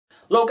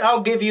Look,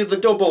 I'll give you the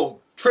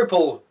double,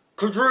 triple,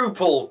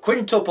 quadruple,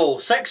 quintuple,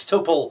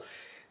 sextuple,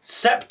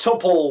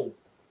 septuple,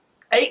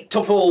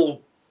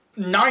 eighttuple,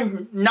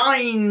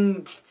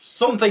 nine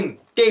something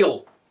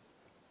deal.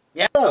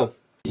 Yeah. Hello.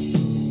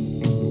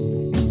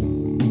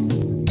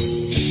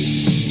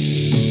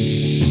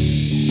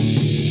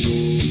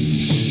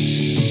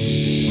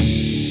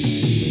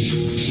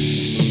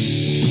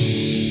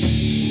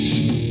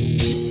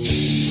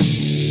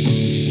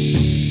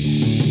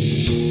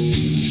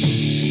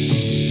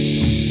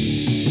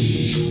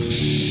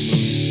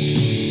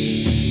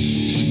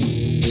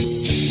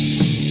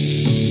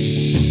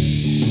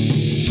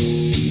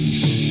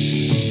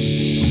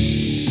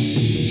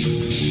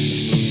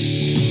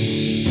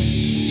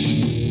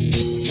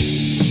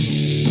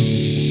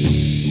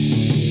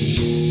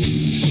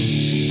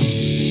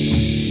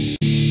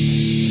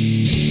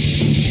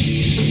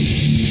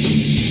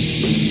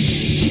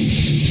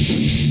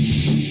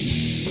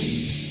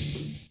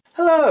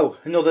 Hello,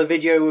 another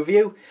video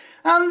review,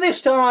 and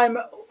this time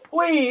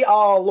we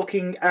are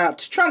looking at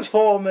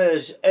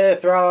Transformers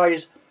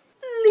Earthrise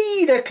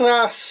Leader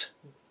Class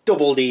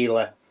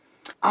Doubledealer.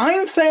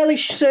 I'm fairly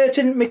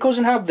certain my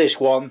cousin had this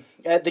one,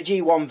 the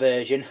G1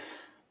 version.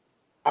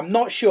 I'm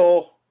not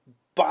sure,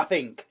 but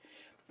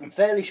I'm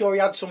fairly sure he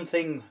had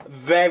something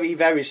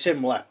very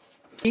similar.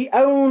 The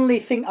only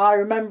thing I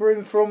remember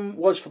him from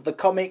was for the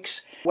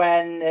comics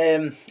when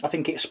I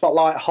think it's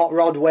Spotlight Hot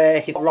Rod,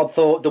 where Rod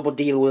thought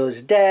Doubledealer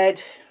was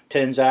dead.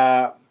 Turns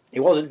out he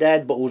wasn't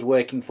dead, but was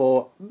working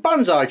for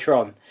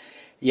Banzaitron.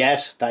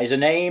 Yes, that is a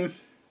name.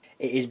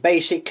 It is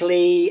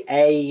basically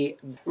a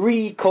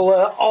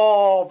recolour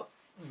of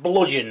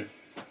Bludgeon.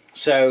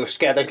 So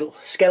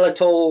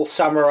skeletal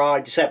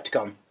samurai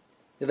Decepticon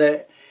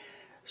that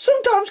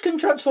sometimes can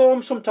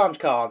transform, sometimes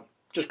can't,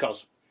 just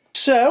cause.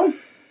 So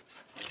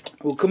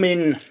we'll come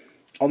in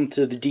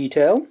onto the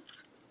detail.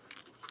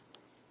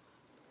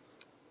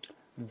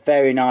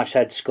 Very nice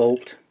head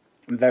sculpt,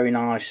 and very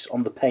nice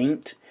on the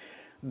paint.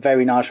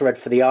 Very nice red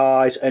for the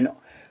eyes, and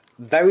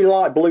very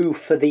light blue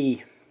for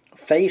the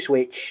face,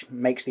 which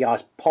makes the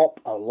eyes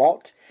pop a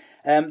lot.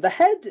 The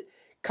head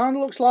kind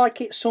of looks like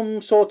it's some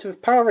sort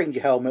of Power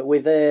Ranger helmet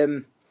with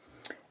a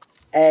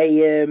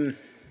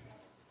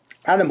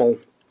animal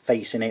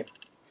face in it.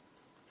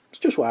 It's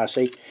just what I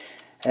see.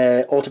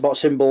 Autobot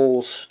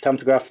symbols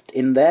tamtographed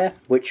in there,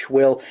 which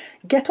we'll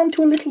get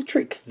onto a little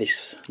trick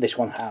this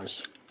one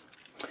has.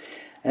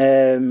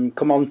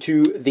 Come on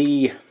to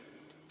the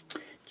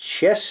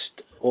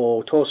chest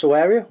or torso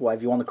area,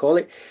 whatever you want to call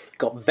it.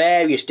 Got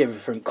various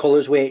different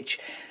colours which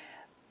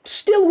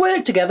still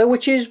work together,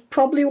 which is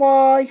probably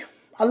why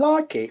I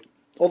like it.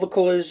 All the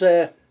colours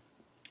are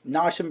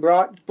nice and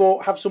bright,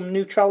 but have some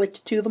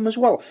neutrality to them as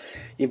well.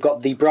 You've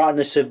got the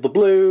brightness of the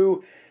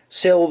blue,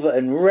 silver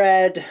and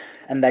red,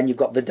 and then you've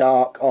got the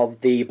dark of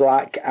the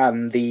black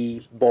and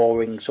the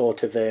boring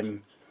sort of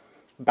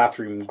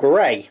bathroom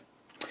grey.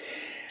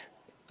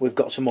 We've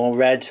got some more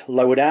red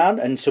lower down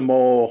and some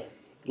more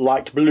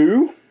light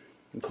blue.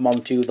 And come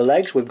on to the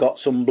legs. We've got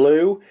some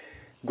blue,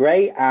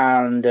 grey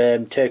and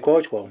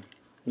turquoise. Well,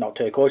 not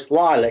turquoise,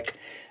 lilac.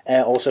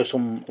 Also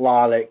some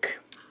lilac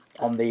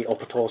on the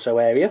upper torso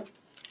area.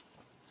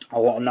 A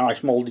lot of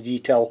nice moulded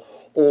detail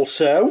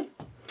also.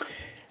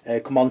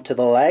 Come on to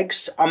the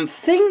legs. I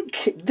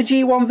think the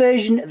G1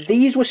 version,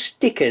 these were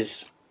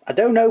stickers. I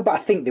don't know, but I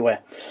think they were.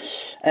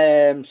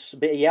 A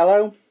bit of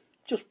yellow,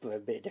 just a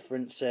bit of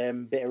difference.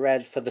 Bit of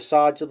red for the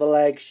sides of the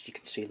legs. You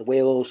can see the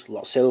wheels, a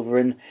lot of silver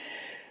and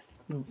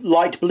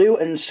light blue,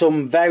 and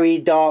some very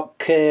dark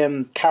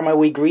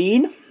camo-y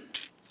green.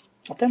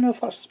 I don't know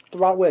if that's the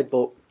right word,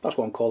 but that's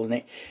what I'm calling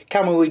it.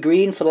 Camo-y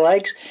green for the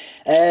legs.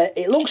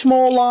 It looks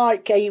more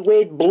like a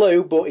weird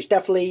blue, but it's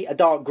definitely a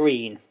dark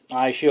green,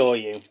 I assure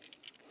you.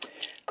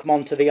 Come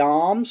on to the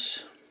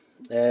arms.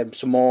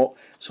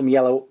 Some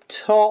yellow up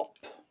top.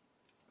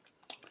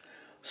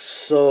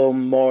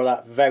 Some more of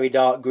that very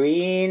dark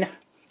green.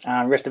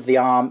 And the rest of the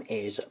arm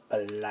is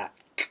black.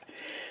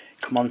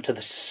 Come on to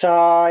the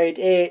side.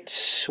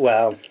 It's,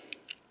 well,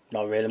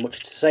 not really much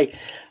to say.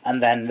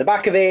 And then the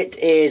back of it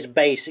is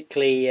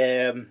basically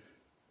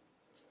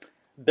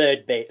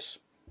bird bits.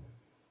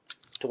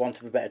 To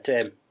want of a better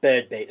term,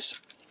 bird bits.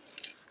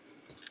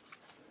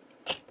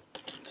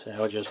 So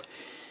I'll just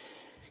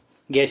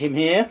get him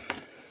here.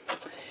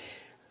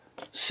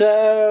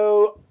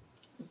 So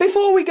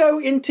before we go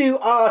into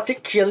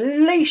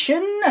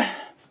articulation,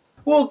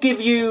 we'll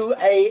give you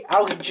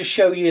I'll just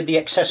show you the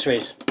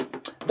accessories.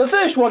 The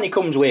first one he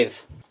comes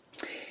with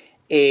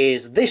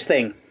is this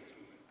thing.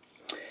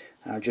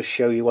 I'll just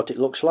show you what it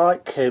looks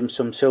like.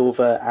 Some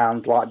silver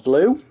and light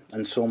blue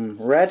and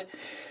some red.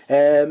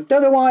 Don't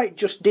know why it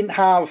just didn't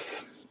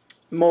have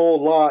more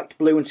light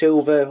blue and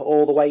silver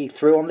all the way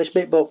through on this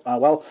bit, but oh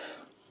well.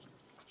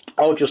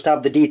 I'll just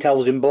have the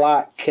details in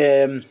black.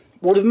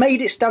 Would have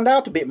made it stand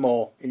out a bit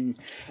more, in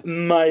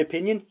my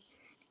opinion.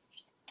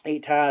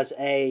 It has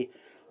a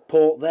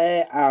port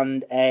there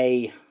and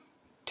a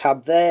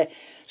tab there,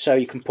 so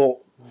you can put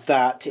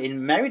that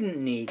in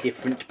many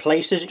different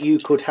places. You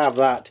could have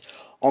that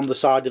on the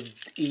side of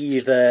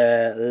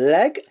either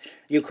leg.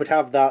 You could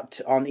have that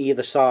on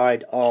either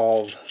side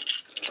of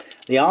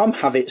the arm.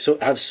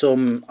 Have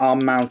some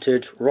arm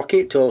mounted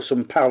rocket or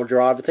some power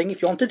driver thing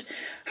if you wanted.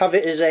 Have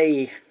it as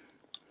a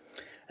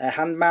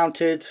hand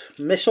mounted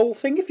missile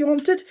thing if you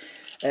wanted.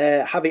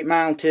 Have it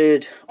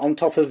mounted on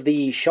top of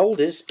the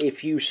shoulders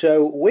if you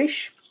so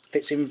wish.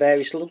 Fits in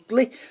very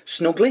snugly.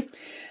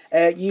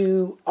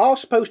 You are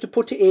supposed to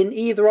put it in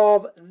either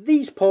of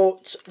these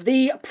ports.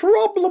 The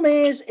problem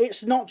is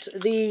it's not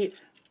the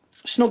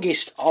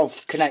snuggest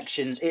of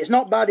connections. It's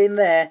not bad in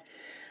there,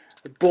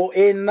 but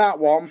in that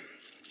one,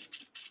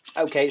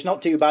 okay, it's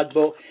not too bad,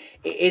 but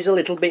it is a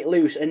little bit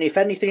loose, and if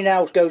anything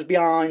else goes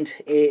behind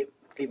it,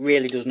 it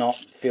really does not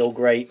feel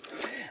great.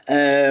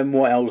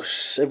 What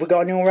else? Have we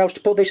got anywhere else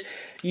to put this?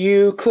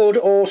 You could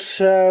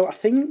also, I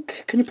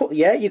think, can you put,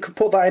 yeah, you could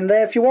put that in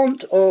there if you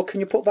want, or can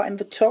you put that in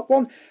the top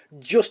one?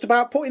 Just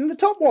about put in the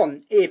top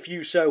one, if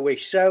you so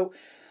wish. So,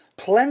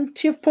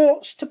 plenty of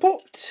ports to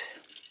put.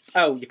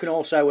 Oh, you can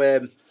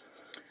also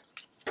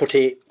put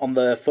it on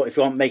the foot if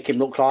you want, make him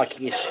look like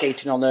he's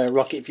skating on a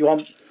rocket if you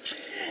want.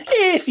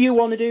 If you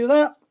want to do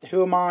that,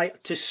 who am I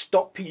to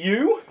stop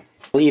you?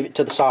 Leave it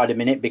to the side a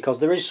minute because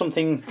there is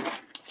something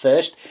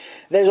first.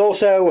 There's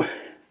also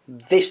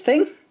this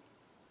thing,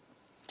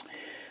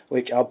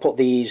 which I'll put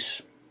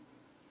these,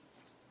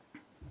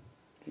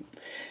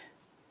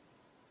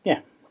 yeah,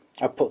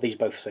 I'll put these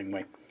both the same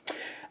way.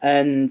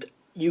 And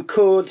you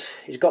could,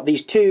 it's got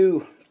these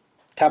two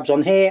tabs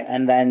on here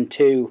and then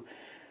two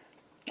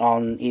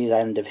on either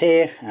end of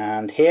here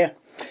and here.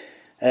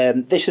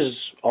 This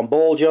is on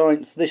ball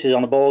joints, this is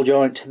on a ball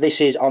joint, this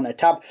is on a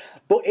tab,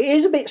 but it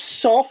is a bit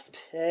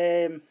soft,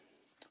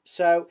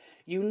 so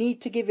you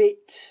need to give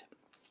it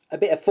a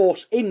bit of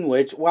force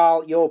inwards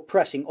while you're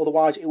pressing,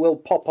 otherwise it will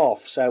pop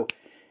off. So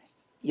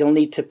you'll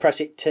need to press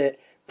it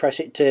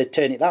to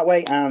turn it that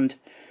way and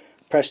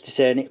press to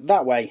turn it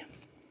that way.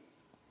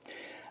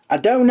 I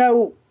don't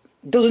know,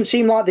 doesn't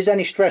seem like there's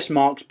any stress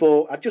marks,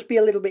 but I'd just be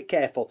a little bit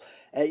careful.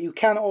 You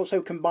can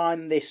also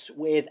combine this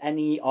with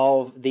any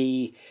of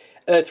the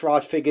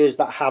Earthrise figures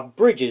that have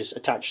bridges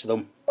attached to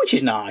them, which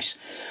is nice.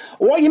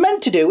 What you're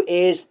meant to do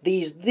is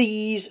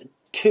these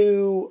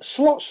two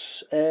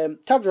slots,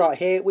 tabs right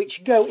here,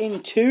 which go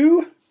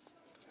into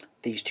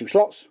these two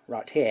slots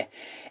right here.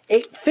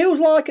 It feels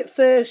like at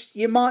first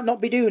you might not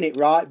be doing it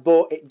right,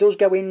 but it does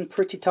go in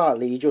pretty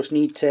tightly. You just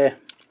need to,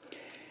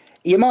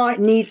 you might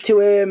need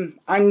to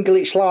angle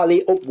it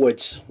slightly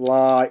upwards,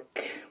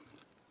 like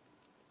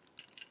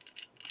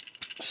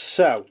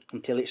so,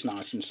 until it's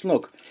nice and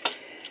snug.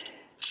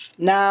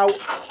 Now,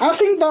 I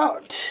think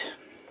that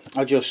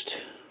I just,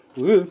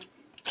 yeah.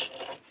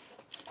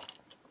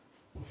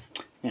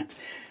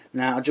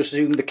 Now I'll just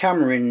zoom the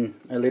camera in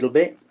a little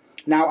bit.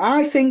 Now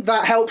I think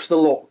that helps the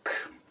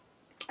look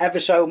ever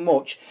so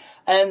much,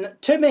 and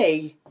to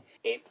me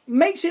it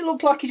makes it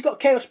look like he's got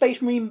Chaos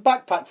Space Marine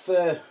backpack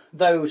for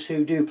those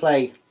who do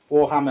play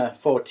Warhammer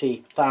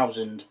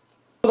 40,000.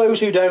 For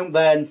those who don't,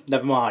 then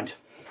never mind.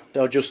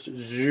 So I'll just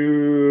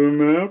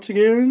zoom out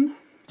again.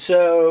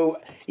 So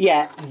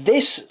yeah,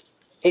 this,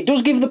 it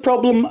does give the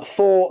problem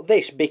for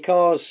this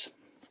because,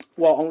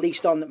 well, at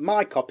least on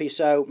my copy,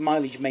 so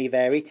mileage may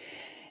vary,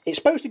 it's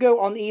supposed to go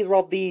on either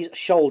of these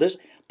shoulders.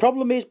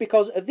 Problem is,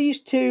 because of these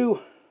two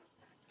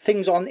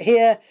things on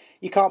here,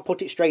 you can't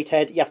put it straight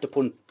head, you have to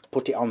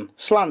put it on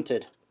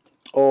slanted,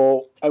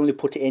 or only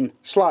put it in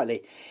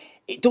slightly.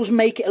 It does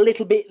make it a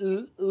little bit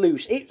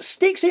loose. It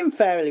sticks in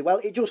fairly well,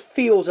 it just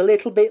feels a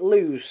little bit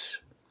loose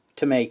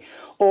to me.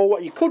 Or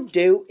what you could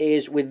do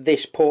is with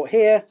this port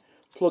here,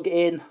 plug it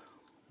in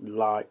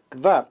like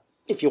that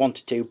if you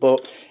wanted to,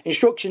 but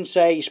instructions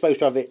say you're supposed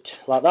to have it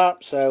like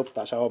that, so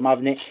that's how I'm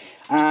having it.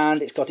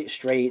 And it's got it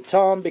straight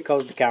on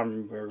because the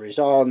camera is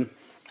on.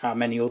 How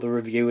many other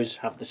reviewers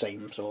have the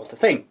same sort of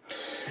thing?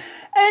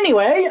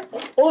 Anyway,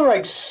 other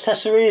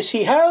accessories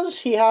he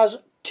has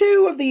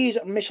two of these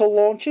missile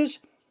launchers,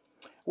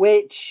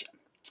 which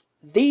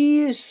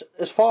these,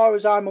 as far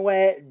as I'm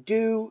aware,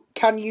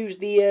 can use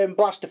the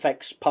blast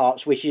effects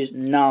parts, which is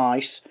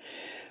nice.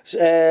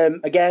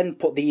 Again,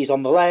 put these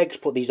on the legs,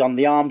 put these on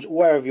the arms,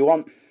 wherever you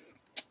want.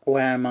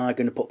 Where am I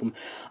going to put them?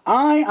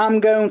 I am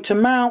going to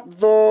mount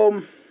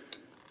them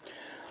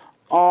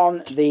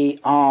on the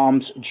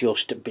arms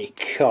just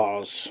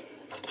because.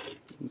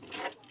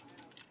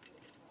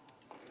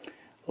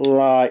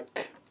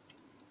 Like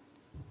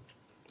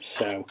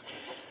so.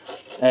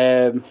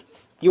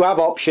 You have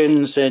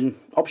options, and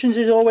options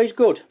is always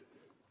good.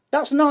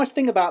 That's a nice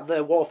thing about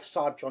the War for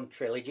Cybertron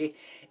trilogy.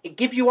 It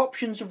gives you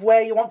options of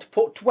where you want to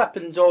put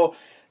weapons, or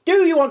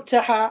do you want to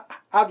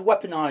add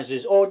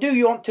weaponizers, or do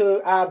you want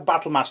to add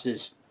battle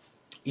masters?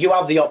 You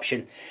have the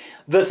option.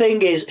 The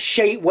thing is,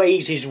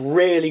 Shapeways is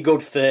really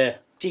good for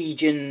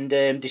Siege and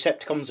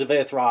Decepticons of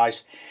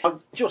Earthrise.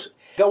 I'll just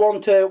go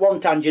on to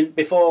one tangent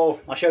before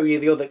I show you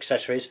the other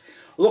accessories.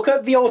 Look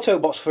at the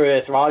Autobots for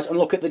Earthrise and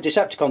look at the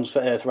Decepticons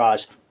for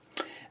Earthrise.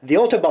 The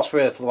Autobots for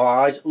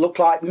Earthrise look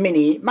like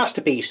mini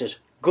masterpieces.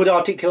 Good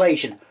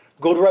articulation,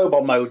 good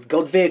robot mode,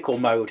 good vehicle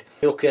mode.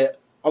 Look at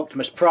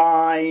Optimus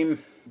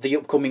Prime, the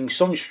upcoming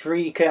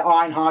Sunstreaker,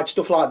 Ironhide,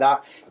 stuff like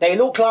that. They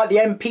look like the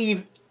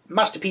MP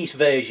Masterpiece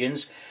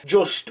versions,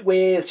 just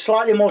with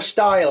slightly more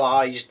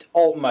stylised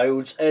alt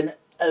modes and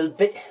a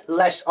bit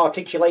less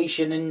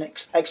articulation and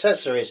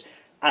accessories,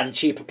 and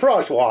cheaper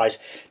price wise.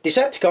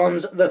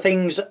 Decepticons, the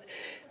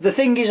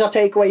thing is I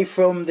take away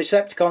from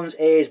Decepticons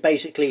is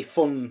basically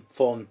fun.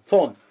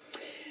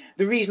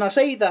 The reason I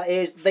say that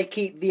is they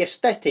keep the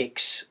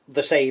aesthetics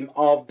the same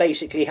of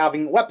basically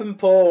having weapon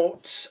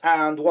ports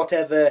and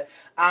whatever,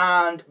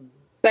 and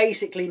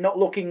basically not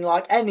looking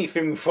like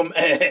anything from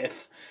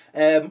Earth.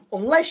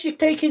 Unless you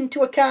take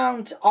into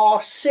account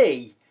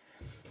RC,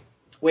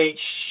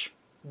 which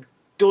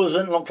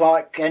doesn't look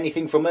like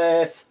anything from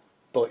Earth,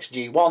 but it's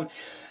G1,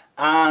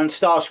 and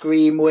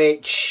Starscream,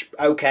 which,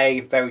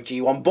 okay, very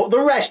G1, but the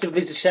rest of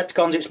the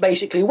Decepticons, it's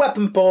basically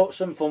weapon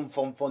ports and fun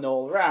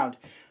all around.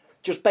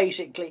 Just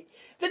basically,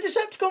 the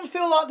Decepticons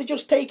feel like they're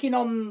just taking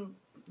on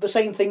the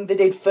same thing they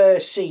did for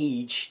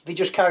Siege. They're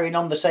just carrying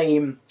on the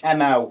same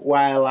MO,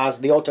 while as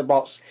the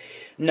Autobots,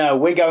 no,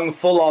 we're going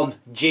full on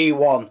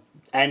G1,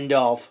 end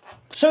of.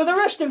 So the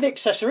rest of the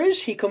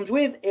accessories he comes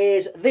with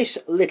is this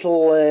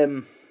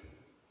little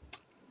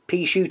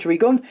pea shootery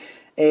gun.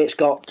 It's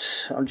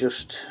got, I'll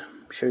just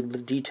show you the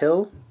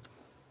detail,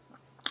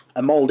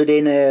 a moulded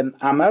in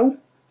ammo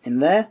in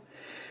there.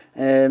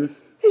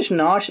 It's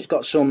nice. It's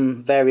got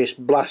some various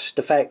blast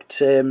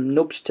effect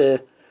nubs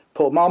to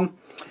put them on,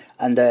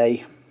 and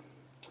a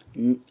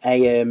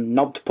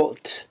knob to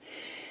put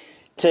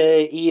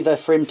to either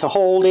for him to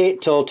hold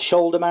it or to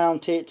shoulder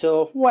mount it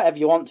or whatever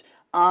you want.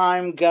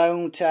 I'm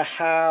going to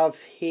have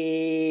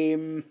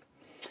him.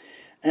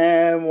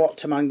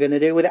 What am I going to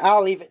do with it?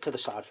 I'll leave it to the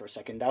side for a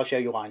second. I'll show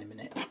you why in a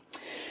minute.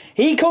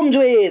 He comes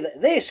with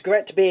this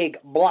great big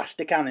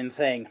blaster cannon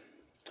thing,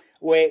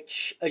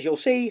 which, as you'll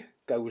see,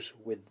 goes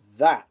with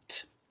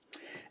that.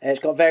 It's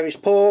got various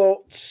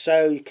ports,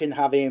 so you can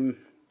have him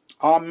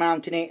arm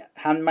mounting it,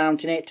 hand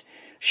mounting it,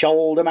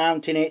 shoulder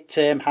mounting it,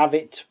 have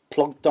it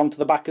plugged onto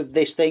the back of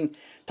this thing,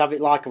 to have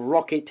it like a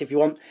rocket if you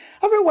want.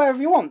 Have it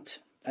wherever you want.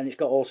 And it's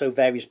got also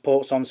various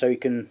ports on, so you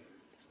can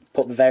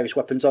put the various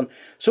weapons on.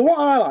 So what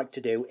I like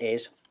to do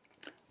is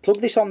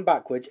plug this on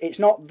backwards. It's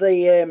not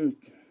the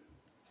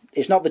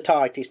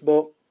tightest,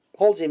 but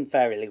holds in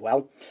fairly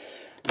well.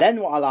 Then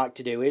what I like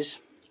to do is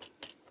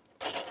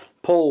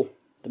pull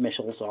the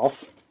missiles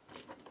off,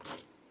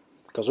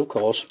 because of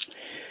course,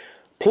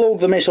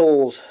 plug the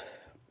missiles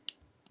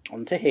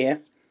onto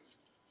here,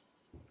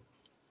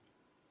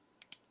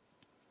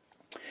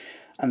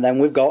 and then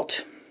we've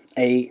got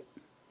a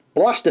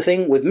blaster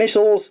thing with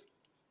missiles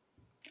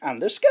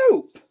and a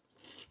scope.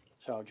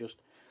 So I'll just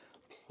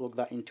plug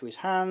that into his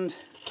hand,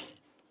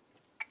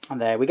 and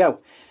there we go.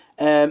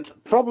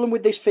 Problem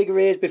with this figure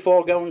is,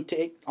 before going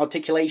to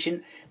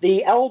articulation,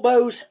 the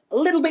elbow's a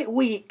little bit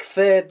weak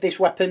for this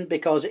weapon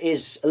because it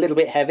is a little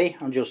bit heavy.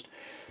 I'll just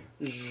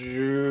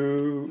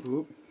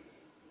zoom,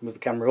 move the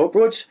camera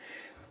upwards.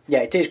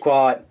 Yeah, it is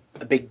quite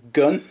a big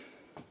gun.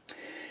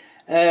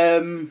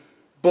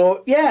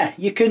 But yeah,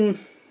 you can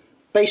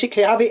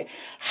basically have it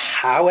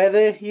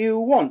however you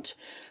want.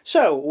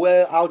 So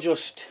I'll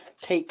just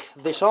take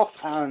this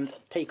off and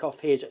take off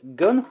his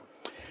gun,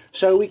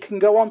 so we can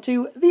go on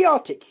to the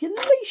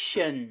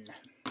articulation.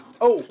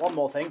 Oh, one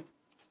more thing.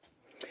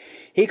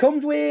 He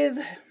comes with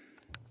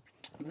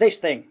this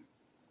thing.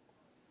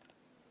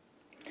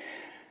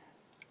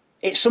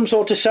 It's some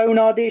sort of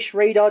sonar dish,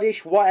 radar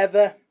dish,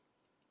 whatever.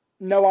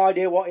 No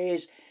idea what it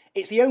is.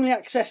 It's the only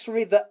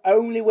accessory that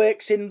only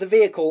works in the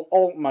vehicle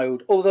alt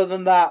mode. Other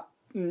than that,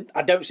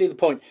 I don't see the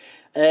point.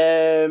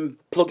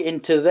 Plug it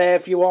into there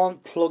if you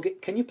want. Plug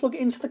it. Can you plug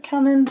it into the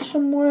cannon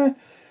somewhere?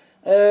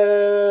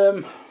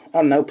 I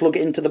don't know, plug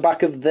it into the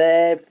back of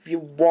there if you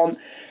want.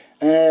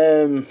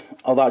 Oh,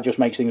 that just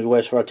makes things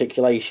worse for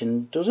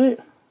articulation, does it?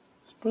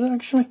 Does it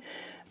actually?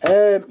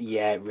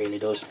 Yeah, it really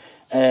does.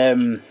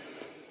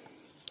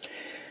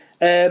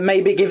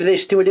 Maybe give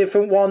this to a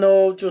different one,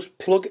 or just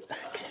plug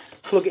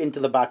it into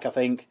the back, I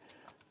think.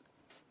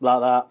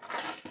 Like that.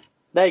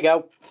 There you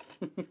go.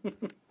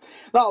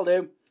 That'll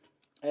do.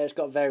 It's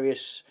got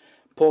various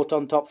port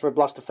on top for a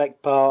blast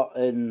effect part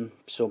and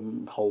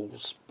some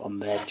holes on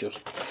there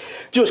just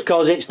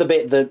cause it's the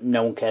bit that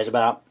no one cares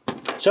about.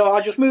 So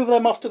I'll just move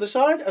them off to the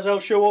side as I'll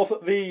show off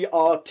the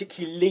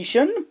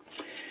articulation.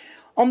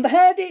 On the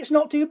head, it's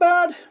not too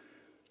bad.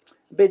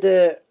 A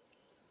bit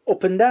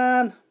up and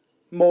down,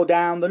 more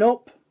down than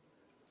up.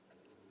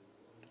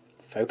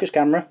 Focus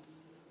camera.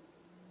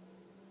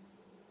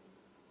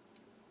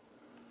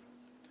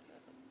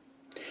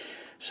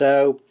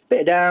 So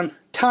bit of down,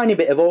 tiny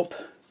bit of up,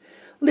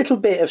 little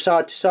bit of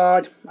side to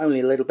side, only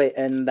a little bit,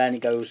 and then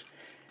it goes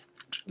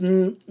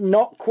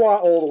not quite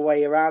all the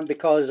way around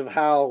because of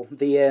how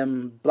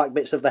the black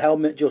bits of the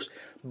helmet just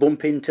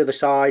bump into the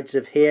sides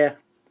of here,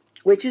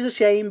 which is a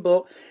shame,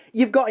 but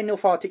you've got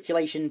enough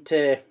articulation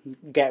to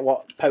get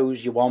what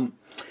pose you want.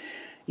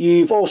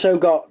 You've also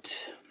got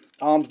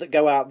arms that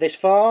go out this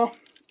far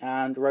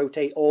and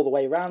rotate all the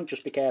way around.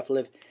 Just be careful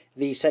of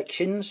these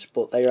sections,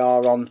 but they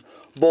are on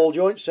ball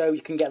joints, so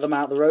you can get them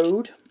out the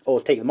road, or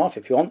take them off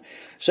if you want.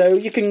 So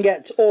you can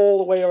get all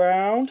the way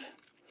around.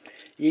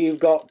 You've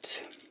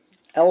got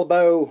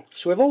elbow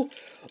swivel,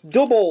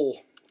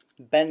 double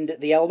bend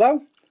at the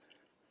elbow.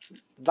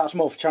 That's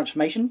more for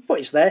transformation, but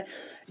it's there.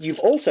 You've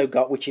also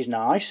got, which is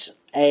nice,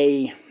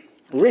 a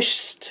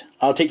wrist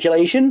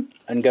articulation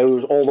and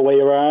goes all the way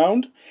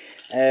around.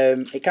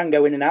 It can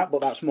go in and out,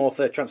 but that's more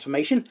for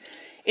transformation.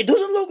 It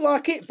doesn't look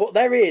like it, but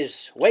there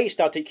is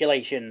waist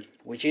articulation,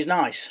 which is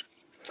nice.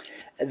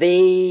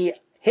 The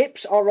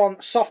hips are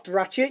on soft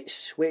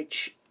ratchets,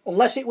 which,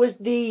 unless it was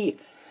the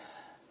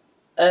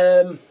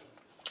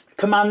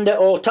Commander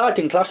or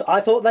Titan class, I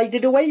thought they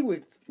did away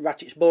with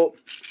ratchets, but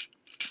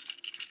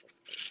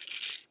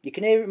you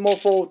can hear it more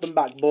forward than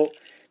back, but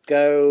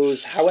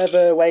goes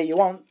however way you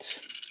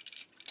want.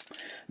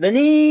 The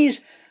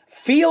knees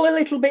feel a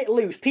little bit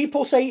loose.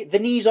 People say the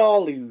knees are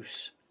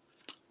loose.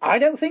 I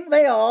don't think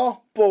they are,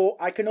 but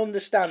I can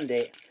understand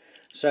it.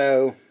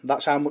 So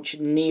that's how much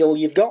kneel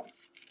you've got.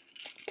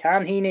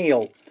 Can he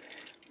kneel?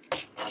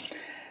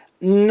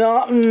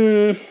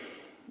 No,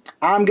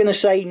 I'm going to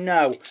say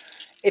no.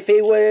 If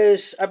he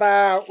was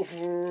about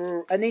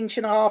 1.5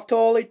 inches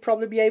tall, he'd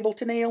probably be able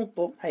to kneel,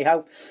 but hey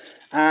ho.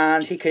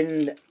 And he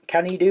can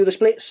he do the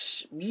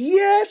splits?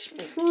 Yes,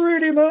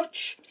 pretty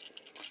much.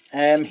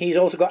 He's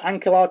also got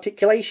ankle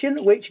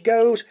articulation, which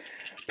goes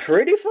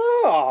pretty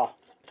far.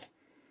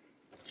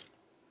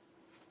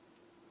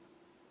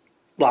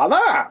 Like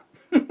that.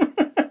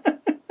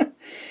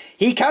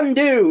 He can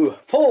do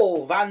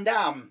full Van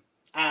Damme,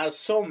 as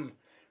some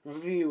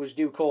reviewers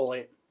do call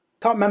it.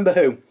 Can't remember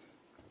who.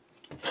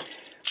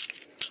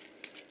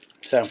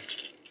 So,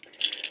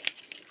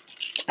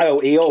 oh,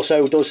 he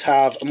also does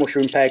have a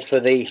mushroom peg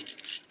for the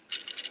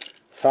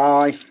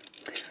thigh.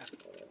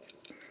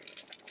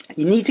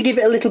 You need to give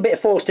it a little bit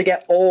of force to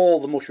get all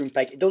the mushroom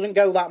peg. It doesn't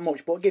go that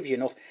much, but it gives you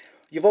enough.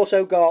 You've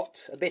also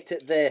got a bit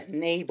at the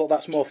knee, but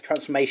that's more for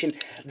transformation.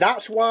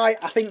 That's why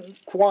I think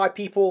why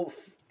people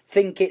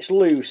think it's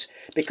loose,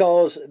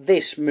 because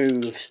this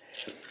moves.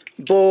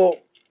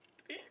 But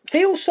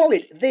feels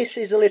solid. This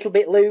is a little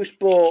bit loose,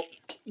 but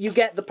you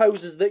get the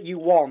poses that you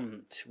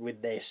want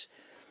with this.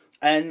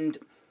 And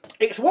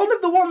it's one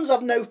of the ones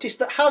I've noticed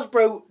that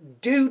Hasbro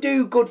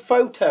do good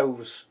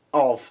photos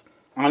of.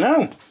 I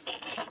know.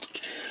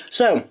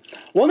 So,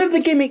 one of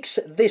the gimmicks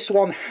this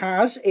one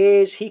has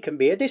is he can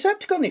be a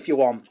Decepticon if you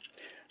want.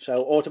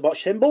 So, Autobot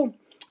symbol.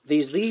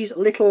 These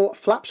little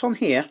flaps on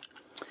here,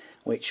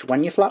 which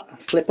when you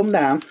flip them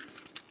down,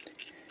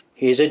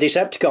 he's a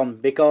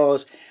Decepticon,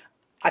 because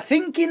I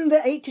think in the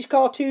 80s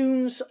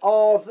cartoons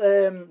of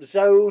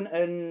Zone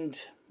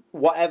and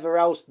whatever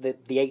else, the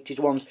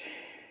 80s ones,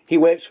 he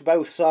works for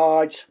both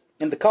sides.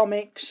 In the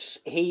comics,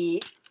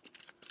 he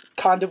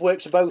kind of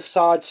works for both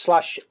sides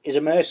 / is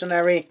a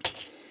mercenary.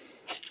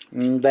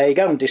 And there you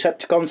go,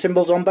 Decepticon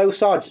symbols on both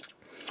sides.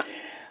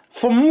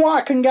 From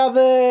what I can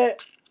gather,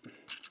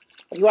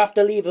 you have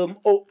to leave them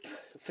up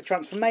for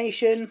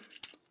transformation,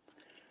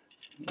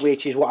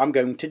 which is what I'm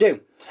going to do.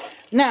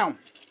 Now,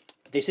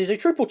 this is a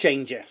triple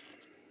changer.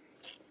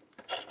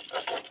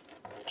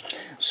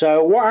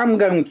 So what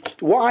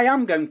I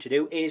am going to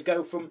do is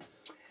go from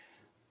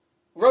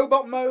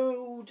robot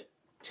mode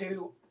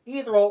to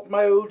either alt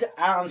mode,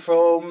 and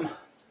from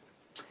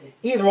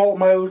either alt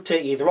mode to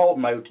either alt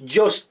mode,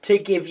 just to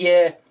give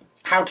you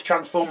how to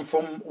transform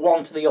from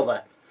one to the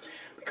other,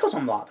 because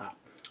I'm like that.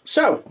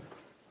 So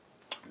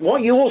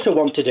what you also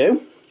want to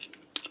do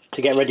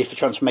to get ready for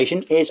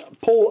transformation is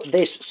pull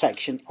this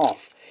section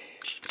off.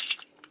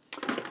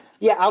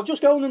 Yeah, I'll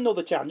just go on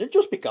another tangent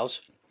just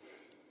because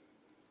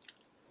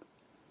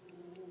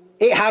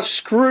it has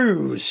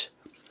screws.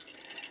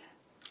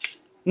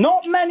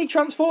 Not many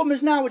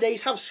Transformers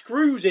nowadays have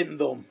screws in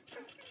them,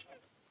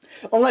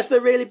 unless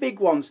they're really big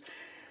ones.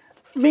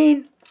 I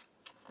mean,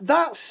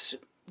 that's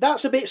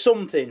a bit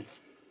something.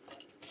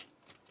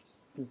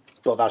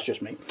 But that's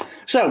just me.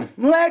 So,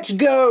 let's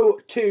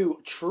go to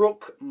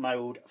truck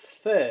mode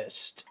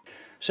first.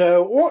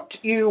 So, what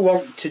you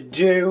want to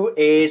do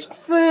is,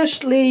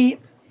 firstly,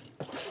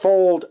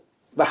 fold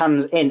the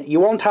hands in. You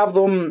won't have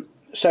them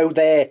so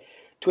they're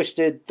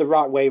twisted the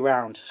right way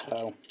round.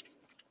 So,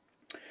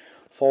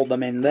 fold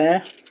them in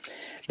there.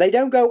 They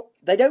don't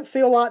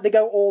feel like they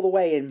go all the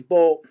way in,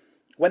 but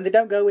when they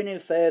don't go in any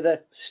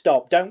further,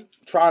 stop. Don't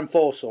try and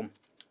force them.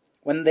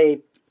 When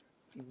they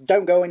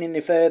don't go in any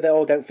further,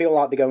 or don't feel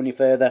like they go any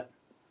further,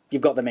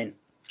 you've got them in.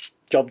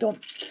 Job done.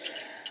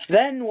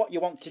 Then what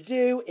you want to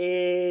do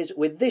is,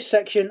 with this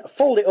section,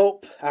 fold it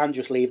up and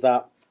just leave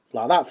that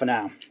like that for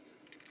now.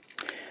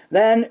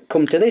 Then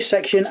come to this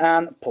section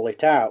and pull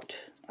it out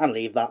and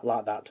leave that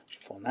like that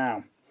for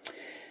now.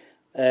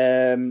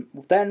 Then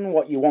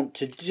what you want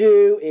to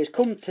do is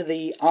come to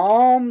the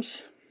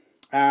arms,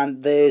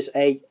 and there's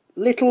a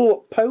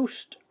little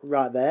post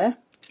right there,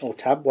 or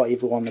tab,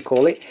 whatever you want to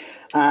call it,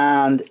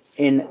 and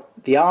in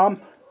the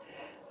arm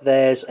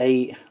there's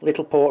a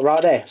little port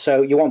right there.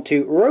 So you want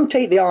to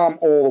rotate the arm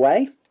all the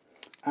way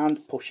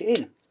and push it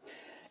in.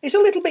 It's a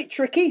little bit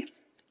tricky,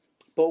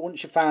 but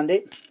once you've found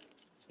it,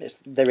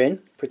 they're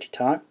in pretty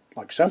tight,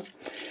 like so.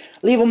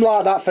 Leave them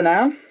like that for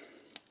now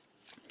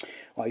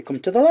while you come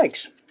to the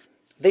legs.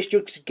 This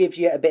just gives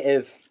you a bit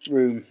of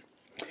room.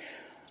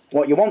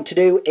 What you want to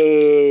do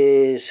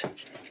is,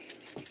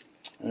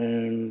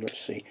 let's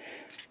see,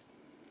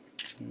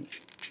 you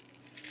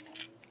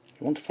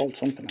want to fold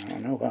something out, I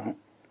know that.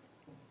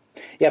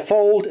 Yeah,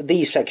 fold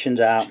these sections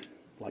out,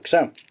 like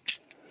so.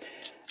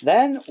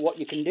 Then what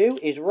you can do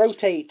is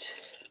rotate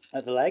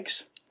at the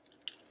legs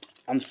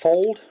and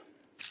fold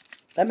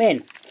them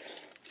in,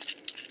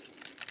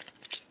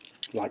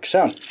 like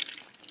so.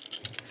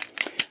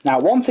 Now,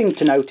 one thing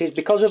to note is,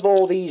 because of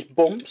all these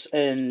bumps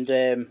and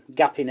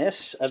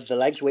gappiness of the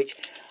legs, which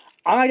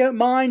I don't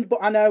mind, but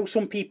I know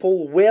some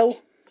people will,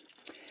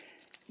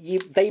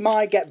 they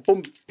might get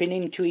bumping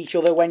into each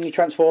other when you're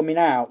transforming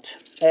out.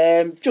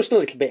 Just a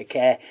little bit of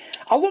care.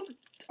 I looked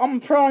on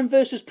Prime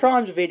versus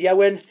Prime's video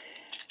and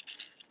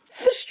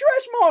the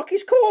stress mark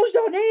is caused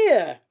on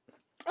here.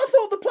 I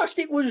thought the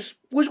plastic was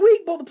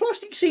weak, but the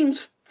plastic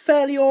seems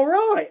fairly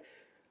alright.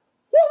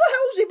 What the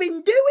hell's he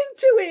been doing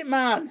to it,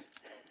 man?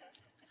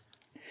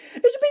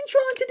 Has he been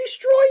trying to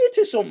destroy it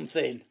or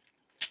something?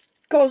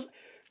 Because,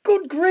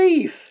 good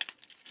grief.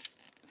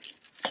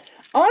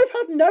 I've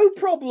had no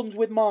problems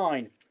with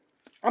mine.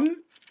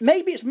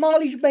 Maybe its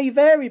mileage may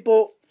vary,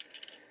 but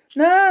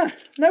nah,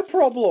 no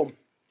problem.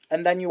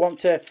 And then you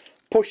want to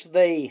push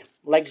the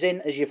legs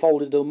in as you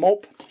folded them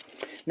up.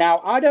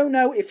 Now, I don't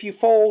know if you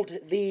fold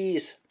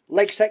these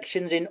leg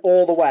sections in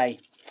all the way.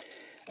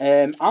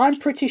 I'm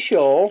pretty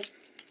sure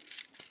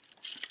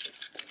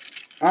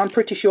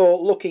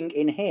looking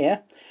in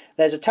here,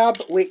 there's a tab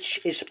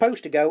which is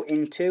supposed to go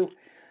into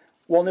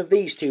one of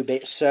these two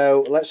bits.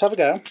 So let's have a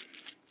go.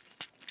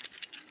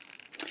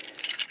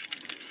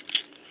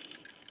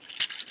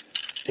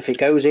 If it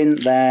goes in,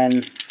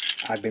 then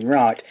I've been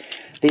right.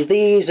 There's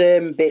these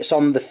bits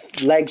on the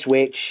legs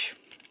which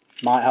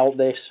might help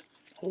this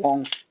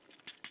along.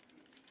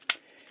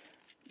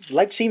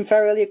 Legs seem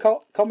fairly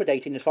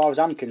accommodating as far as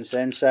I'm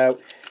concerned. So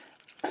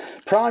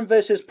Prime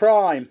versus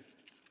Prime.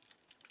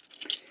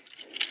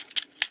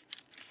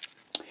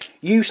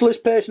 Useless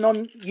person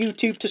on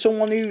YouTube to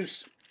someone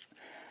who's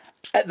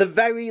at the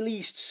very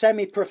least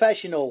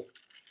semi-professional.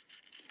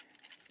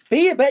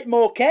 Be a bit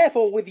more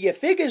careful with your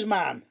figures,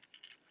 man.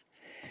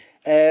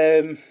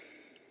 Nah,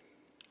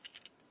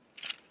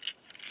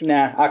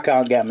 I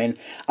can't get them in.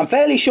 I'm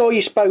fairly sure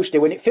you're supposed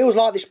to, and it feels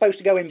like they're supposed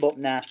to go in, but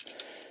nah.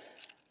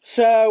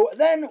 So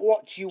then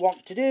what you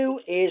want to do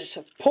is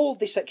pull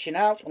this section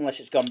out, unless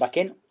it's gone back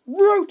in.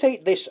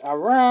 Rotate this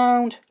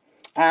around,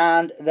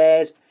 and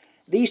there's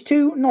these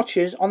two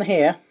notches on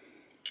here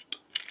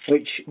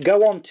which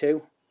go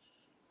onto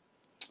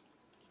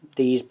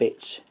these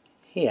bits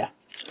here.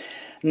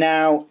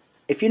 Now,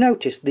 if you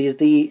notice,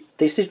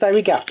 this is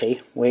very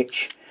gappy,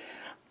 which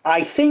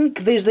I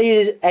think there's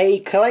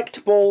a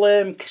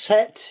collectible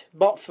cassette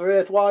bot for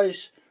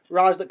Earthrise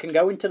that can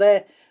go into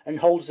there and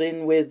holds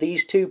in with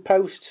these two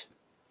posts.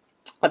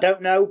 I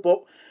don't know,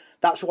 but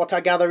that's what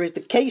I gather is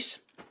the case.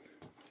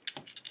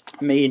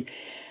 I mean,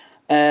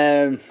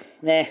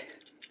 nah,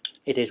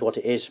 it is what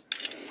it is.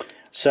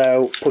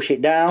 So push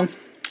it down.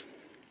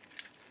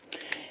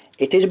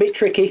 It is a bit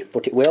tricky,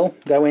 but it will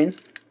go in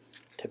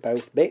to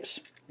both bits,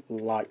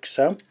 like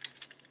so.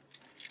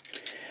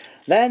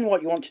 Then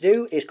what you want to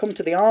do is come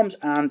to the arms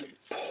and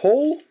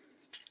pull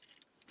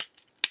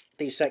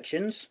these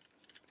sections,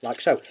 like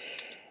so.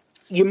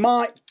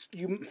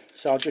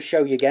 So I'll just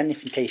show you again,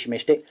 if in case you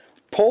missed it.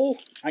 Pull,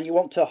 and you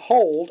want to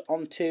hold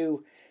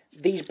onto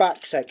these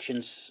back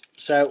sections.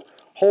 So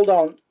hold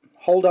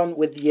on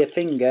with your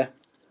finger,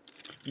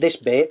 this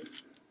bit,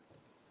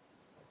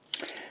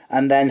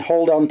 and then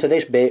hold on to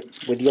this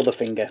bit with the other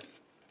finger.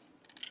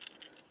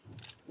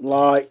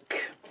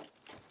 Like,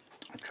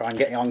 I'll try and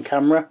get you on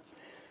camera.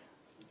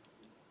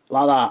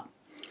 Like that.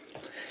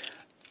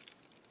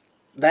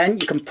 Then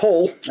you can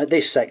pull at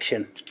this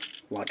section,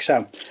 like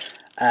so,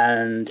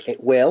 and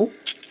it will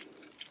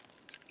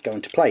go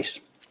into place,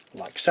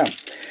 like so.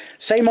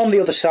 Same on the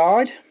other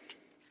side,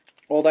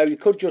 although you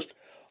could just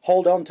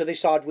hold on to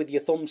this side with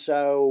your thumb,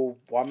 so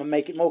why am I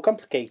make it more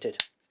complicated?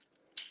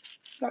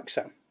 Like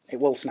so. It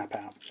will snap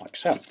out, like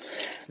so.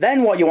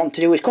 Then what you want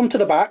to do is come to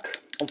the back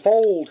and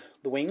fold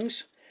the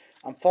wings,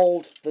 and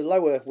fold the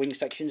lower wing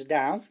sections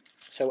down,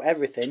 so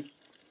everything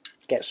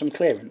gets some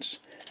clearance,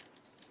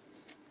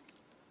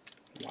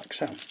 like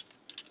so.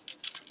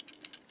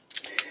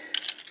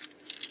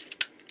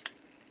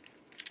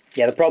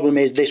 Yeah, the problem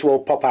is this will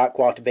pop out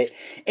quite a bit.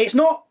 It's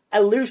not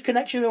a loose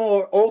connection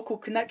or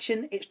awkward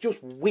connection, it's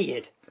just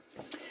weird.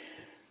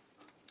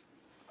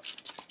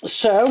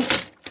 So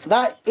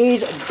that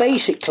is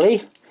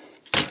basically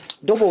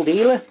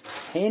Doubledealer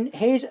in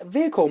his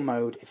vehicle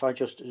mode. If I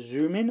just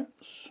zoom in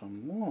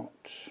somewhat.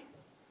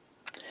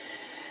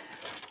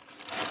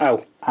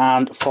 Oh,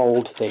 and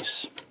fold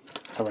this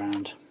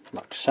around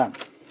like so.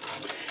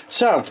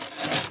 So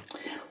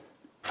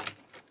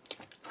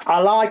I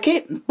like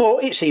it,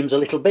 but it seems a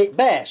little bit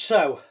bare.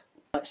 So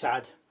let's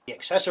add the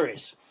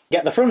accessories.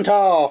 Get the front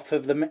half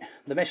of the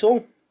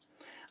missile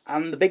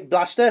and the big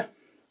blaster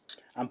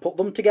and put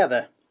them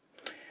together,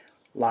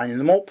 lining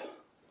them up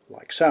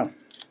like so,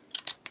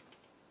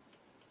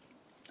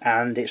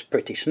 and it's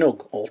pretty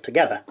snug all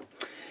together.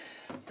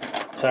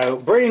 So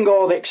bring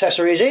all the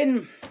accessories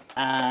in,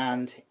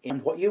 and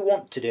what you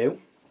want to do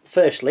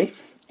firstly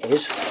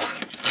is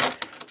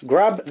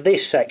grab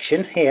this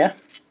section here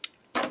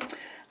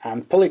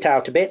and pull it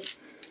out a bit,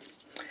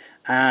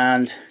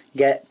 and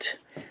get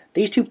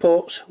these two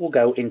ports will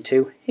go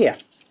into here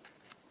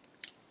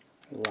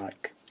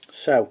like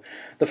so.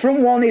 The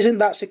front one isn't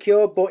that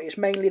secure, but it's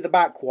mainly the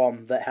back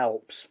one that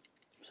helps.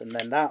 So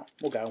then that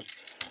will go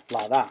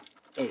like that.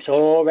 It's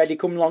already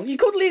come along. You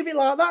could leave it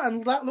like that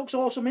and that looks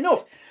awesome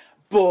enough,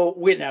 but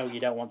we know you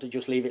don't want to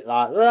just leave it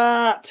like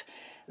that.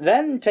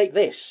 Then take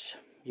this.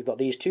 You've got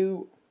these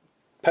two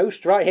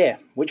posts right here,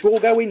 which will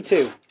go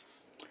into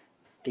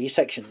these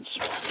sections.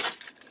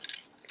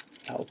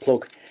 That will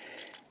plug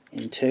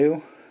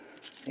into.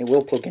 It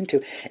will plug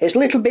into. It's a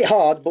little bit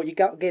hard, but you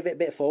got to give it a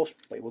bit of force,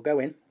 but it will go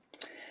in.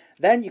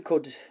 Then you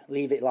could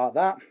leave it like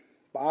that,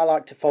 but I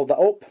like to fold that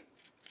up,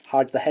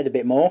 hide the head a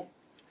bit more,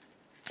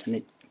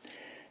 and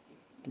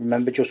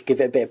remember, just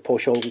give it a bit of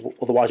push,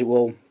 otherwise it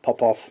will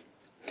pop off.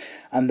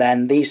 And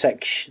then these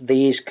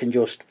can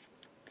just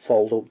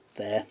fold up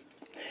there.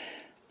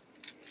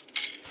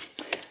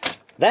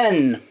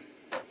 Then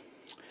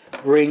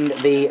bring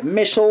the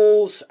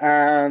missiles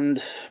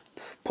and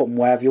put them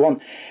wherever you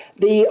want.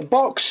 The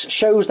box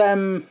shows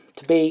them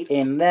to be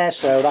in there,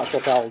 so that's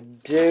what I'll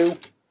do.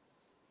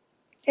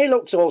 It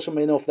looks awesome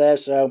enough there,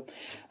 so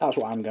that's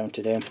what I'm going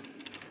to do,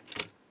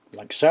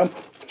 like so.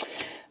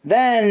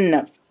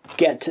 Then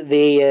get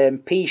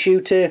the pea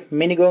shooter,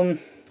 minigun,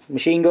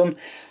 machine gun,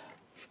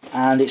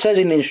 and it says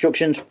in the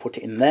instructions put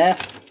it in there,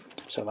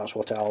 so that's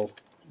what I'll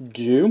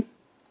do,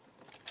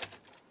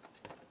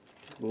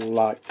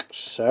 like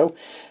so.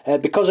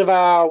 Because of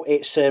how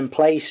it's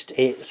placed,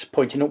 it's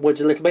pointing upwards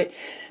a little bit.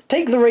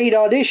 Take the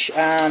radar dish,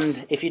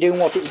 and if you're doing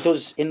what it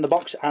does in the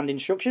box and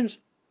instructions,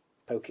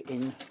 poke it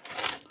in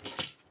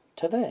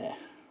to there.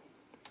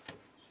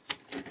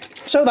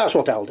 So that's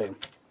what I'll do.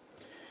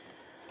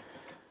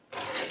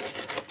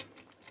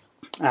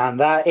 And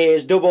that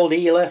is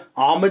Doubledealer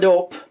armoured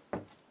up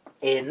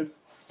in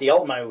the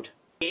alt mode.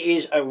 It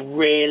is a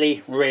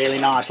really, really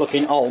nice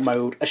looking alt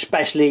mode,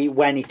 especially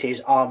when it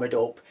is armoured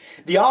up.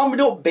 The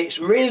armoured up bits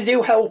really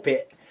do help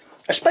it,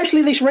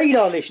 especially this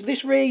radar dish.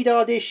 This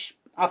radar dish,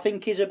 I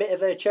think, is a bit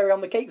of a cherry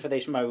on the cake for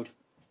this mode.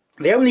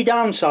 The only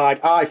downside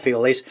I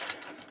feel is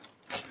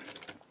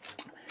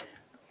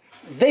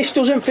this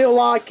doesn't feel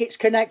like it's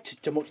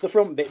connected to much the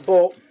front bit,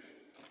 but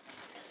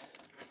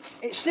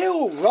it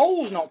still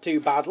rolls not too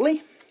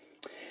badly.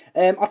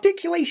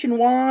 Articulation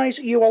wise,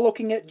 you are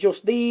looking at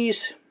just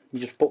these. You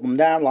just put them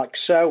down like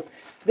so.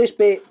 This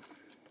bit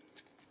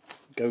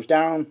goes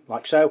down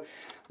like so.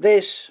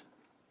 This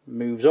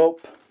moves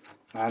up,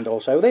 and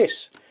also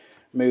this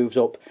moves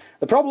up.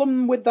 The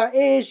problem with that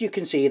is you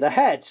can see the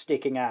head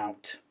sticking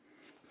out,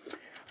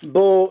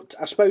 but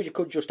I suppose you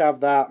could just have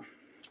that.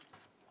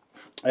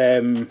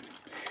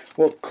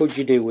 What could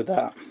you do with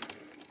that?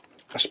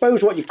 I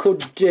suppose what you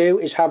could do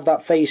is have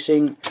that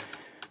facing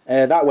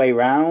that way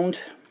round,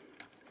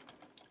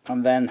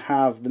 and then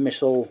have the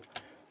missile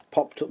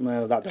popped up.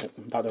 No, that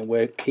don't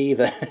work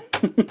either.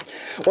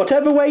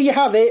 Whatever way you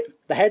have it,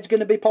 the head's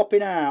going to be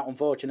popping out,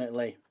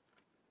 unfortunately.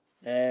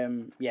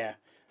 Yeah.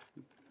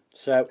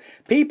 So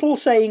people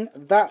saying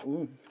that,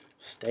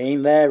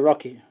 staying there,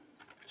 Rocky,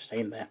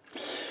 staying there.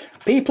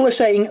 People are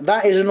saying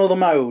that is another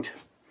mode.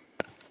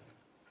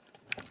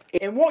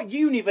 In what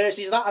universe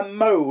is that a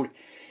mode?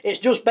 It's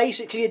just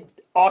basically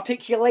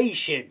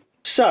articulation.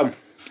 So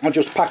I'll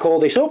just pack all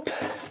this up,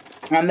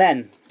 and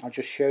then I'll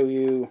just show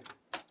you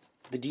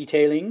the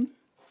detailing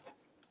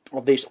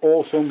of this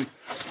awesome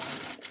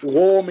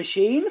war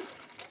machine.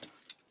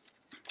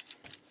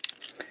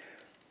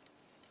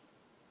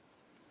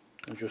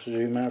 I'll just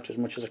zoom out as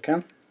much as I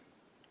can.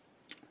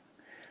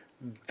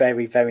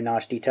 Very, very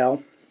nice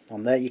detail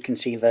on there. You can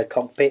see the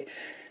cockpit.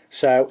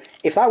 So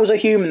if that was a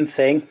human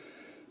thing,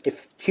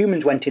 if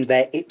humans went in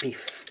there, it'd be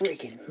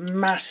freaking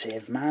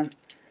massive, man.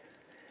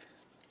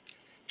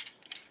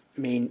 I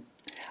mean,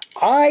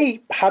 I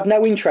had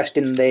no interest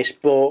in this,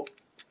 but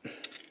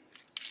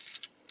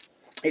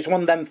it's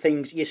one of them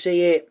things, you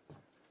see it,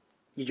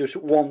 you just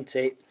want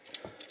it,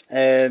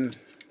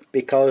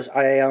 because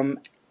I am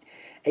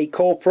a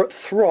corporate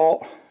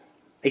thrall,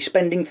 a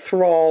spending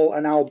thrall,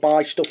 and I'll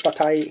buy stuff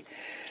that I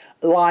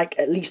like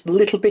at least a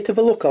little bit of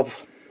a look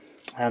of.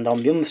 And on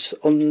the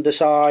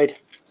underside,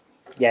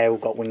 yeah,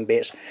 we've got wing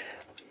bits.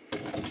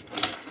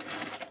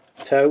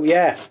 So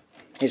yeah,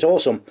 it's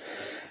awesome.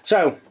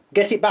 So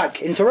get it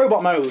back into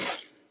robot mode.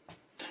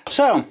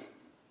 So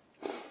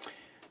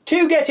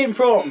to get him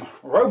from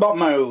robot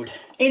mode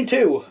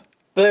into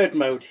bird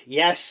mode,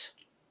 yes,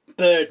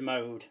 bird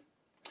mode,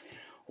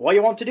 what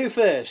you want to do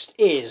first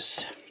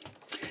is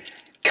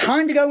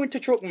kind of go into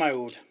truck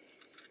mode.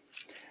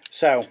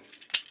 So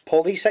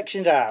pull these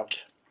sections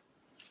out,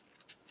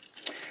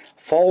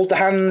 fold the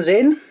hands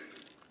in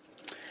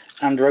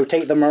and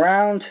rotate them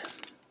around,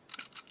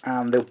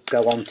 and they'll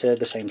go on to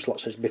the same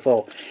slots as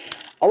before.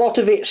 A lot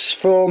of it's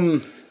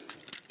from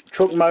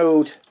truck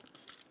mode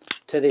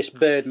to this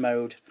bird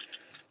mode,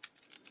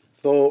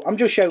 but I'm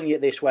just showing you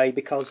it this way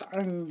because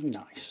I'm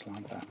nice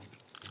like that.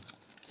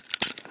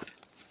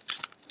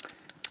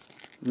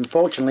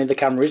 Unfortunately the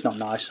camera is not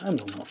nice and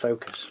will not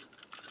focus.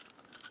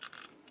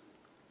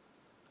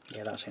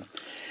 Yeah, that's it.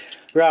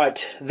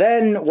 Right,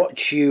 then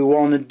what you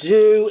want to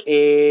do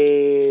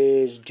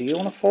is... Do you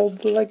want to fold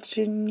the legs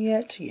in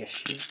yet?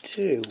 Yes,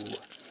 you do.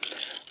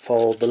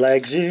 Fold the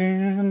legs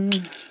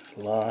in,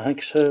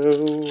 like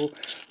so.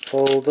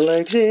 Fold the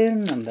legs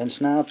in, and then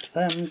snap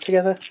them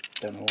together.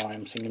 Don't know why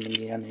I'm singing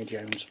Indiana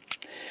Jones.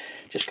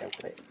 Just go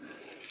with it.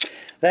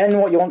 Then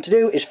what you want to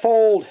do is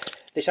fold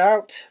this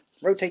out,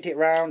 rotate it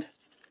around,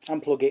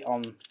 and plug it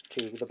on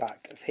to the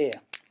back of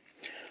here.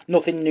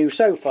 Nothing new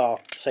so far,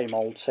 same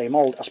old, same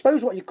old. I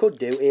suppose what you could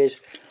do is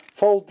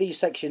fold these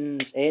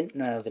sections in.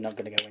 No, they're not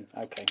going to go in.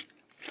 Okay.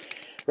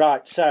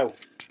 Right, so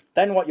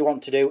then what you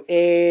want to do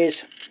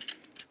is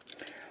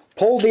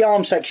pull the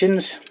arm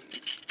sections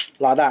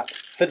like that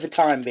for the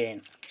time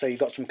being, so you've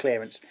got some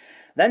clearance.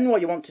 Then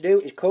what you want to do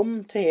is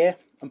come to here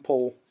and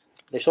pull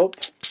this up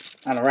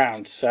and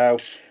around, so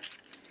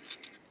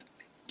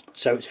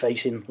it's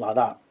facing like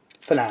that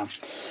for now.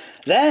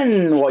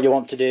 Then what you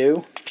want to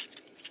do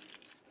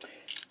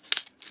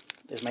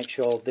is make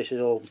sure this is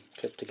all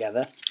clipped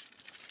together.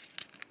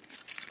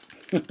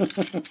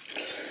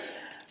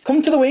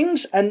 Come to the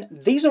wings, and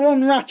these are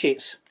on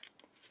ratchets.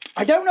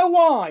 I don't know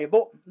why,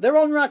 but they're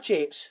on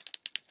ratchets.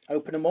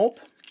 Open them up,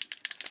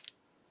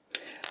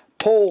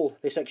 pull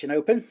this section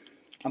open,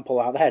 and pull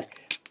out the head,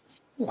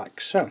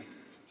 like so.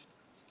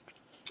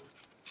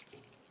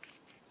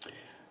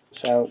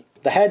 So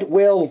the head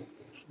will,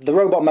 the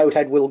robot mode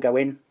head will go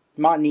in.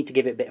 Might need to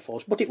give it a bit of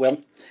force, but it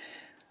will.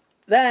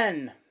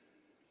 Then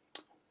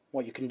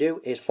what you can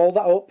do is fold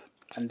that up,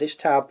 and this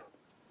tab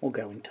will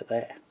go into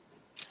there,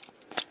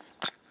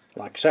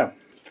 like so.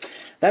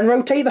 Then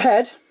rotate the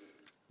head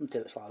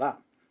until it's like that.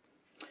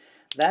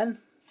 Then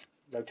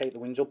rotate the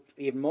wings up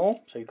even more,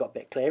 so you've got a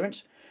bit of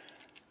clearance.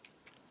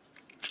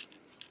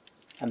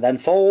 And then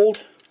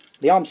fold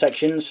the arm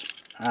sections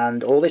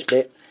and all this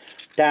bit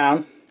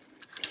down.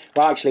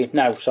 Well, actually,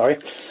 no, sorry.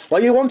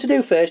 What you want to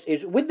do first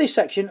is, with this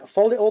section,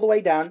 fold it all the way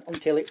down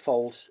until it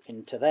folds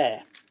into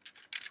there.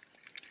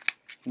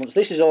 Once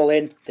this is all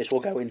in, this will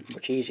go in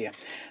much easier.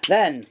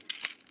 Then,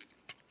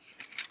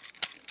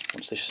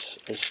 once this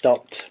has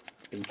stopped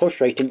being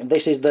frustrating,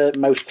 this is the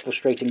most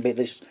frustrating bit,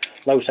 this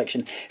low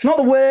section. It's not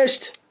the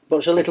worst, but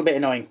it's a little bit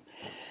annoying.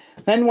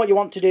 Then what you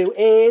want to do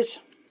is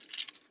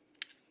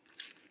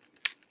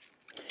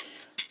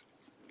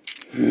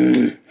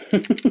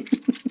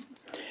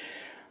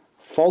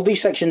fold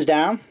these sections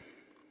down,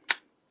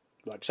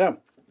 like so.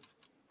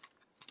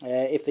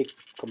 If they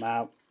come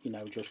out, you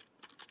know, just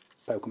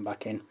poke them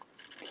back in,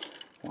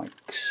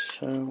 like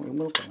so. It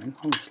will go in,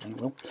 honestly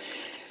it will.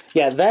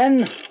 Yeah,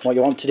 then what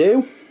you want to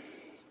do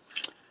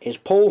is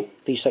pull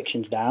these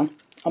sections down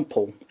and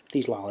pull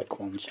these lilac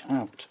ones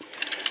out.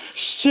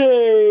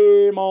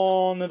 Same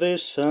on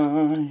this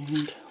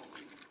side.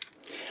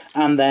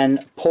 And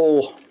then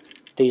pull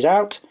these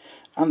out,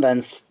 and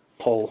then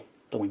pull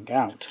the wing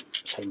out.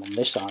 Same on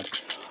this side.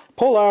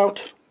 Pull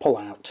out,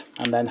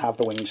 and then have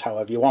the wings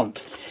however you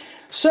want.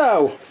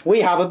 So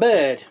we have a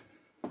bird.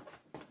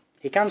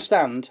 He can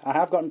stand. I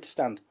have got him to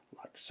stand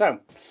like so.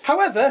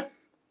 However,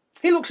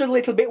 he looks a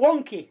little bit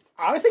wonky.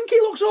 I think he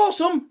looks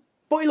awesome,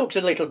 but he looks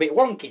a little bit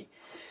wonky.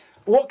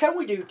 What can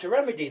we do to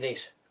remedy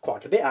this?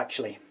 Quite a bit,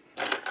 actually.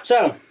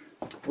 So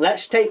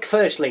let's take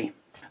firstly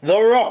the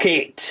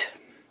rocket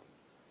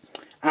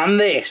and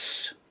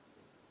this.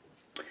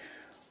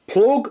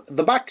 Plug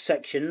the back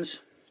sections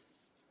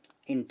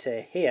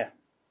into here.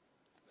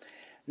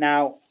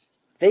 Now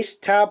this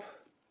tab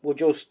will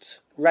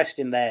just rest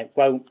in there,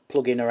 won't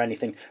plug in or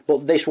anything,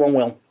 but this one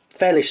will.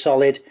 Fairly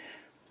solid,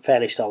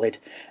 fairly solid.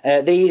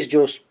 These,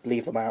 just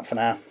leave them out for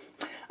now.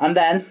 And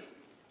then,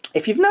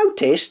 if you've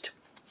noticed,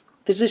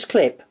 there's this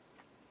clip,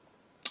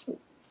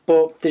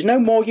 but there's no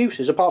more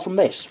uses apart from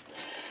this.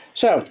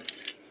 So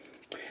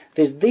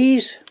there's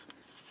these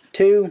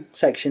two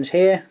sections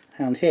here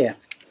and here.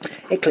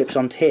 It clips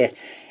onto here.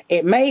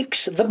 It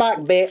makes the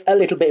back bit a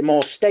little bit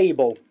more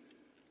stable,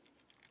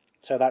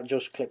 so that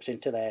just clips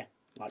into there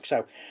like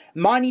so.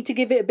 Might need to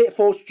give it a bit of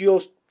force,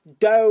 just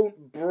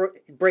don't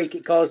break it,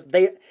 because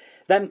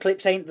them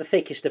clips ain't the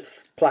thickest of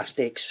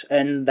plastics,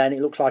 and then it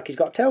looks like he's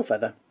got a tail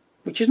feather,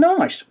 which is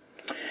nice.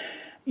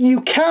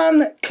 You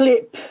can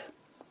clip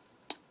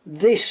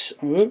this,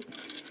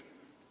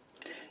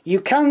 you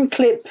can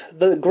clip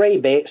the grey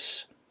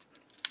bits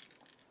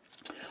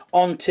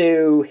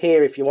onto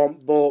here if you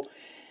want, but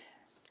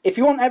if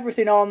you want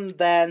everything on,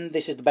 then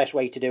this is the best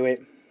way to do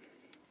it,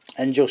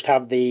 and just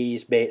have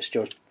these bits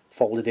just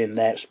folded in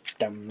there. It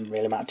don't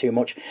really matter too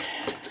much.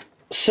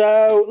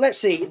 So let's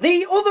see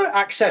the other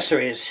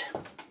accessories.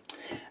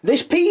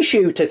 This pea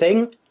shooter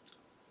thing,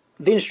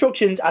 the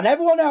instructions, and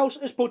everyone else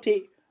has put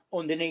it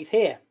underneath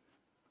here.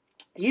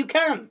 You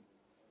can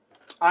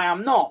I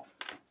am not.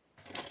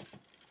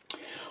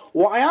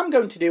 What I am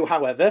going to do,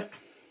 however,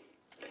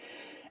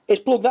 is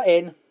plug that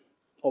in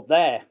up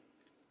there.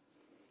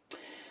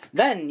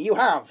 Then you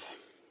have,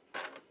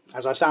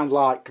 as I sound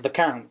like the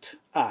Count,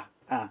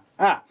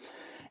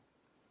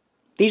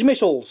 these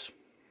missiles.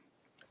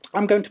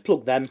 I'm going to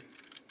plug them.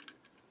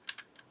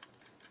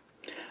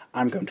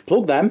 I'm going to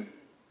plug them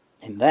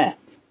in there.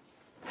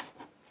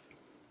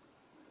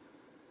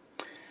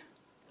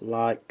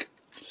 Like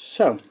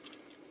so.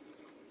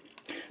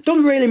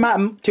 Doesn't really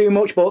matter too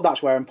much, but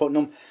that's where I'm putting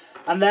them.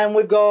 And then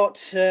we've got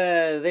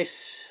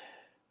this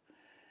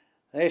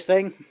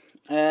thing.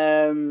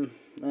 The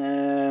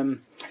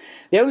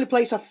only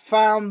place I've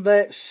found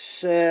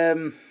that's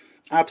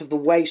out of the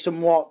way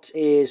somewhat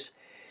is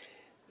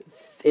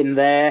in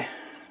there.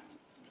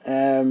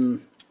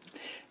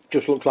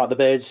 Just looks like the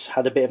birds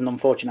had a bit of an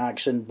unfortunate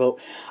accident, but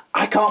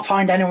I can't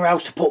find anywhere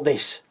else to put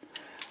this.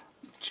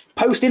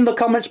 Post in the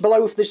comments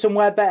below if there's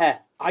somewhere better.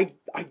 I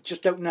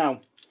just don't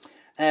know.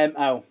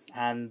 Oh,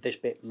 and this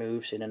bit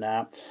moves in and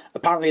out.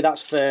 Apparently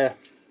that's for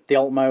the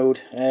alt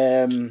mode.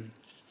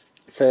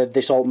 For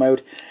this alt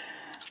mode.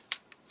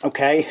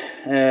 Okay.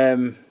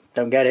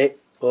 Don't get it,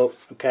 but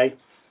okay.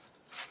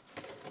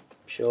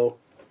 Sure.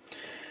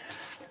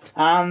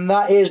 And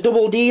that is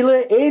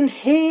Doubledealer in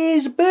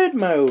his bird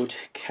mode.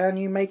 Can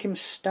you make him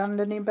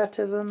stand any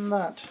better than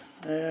that?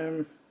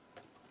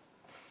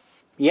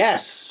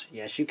 Yes.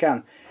 Yes, you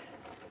can.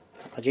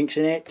 Am I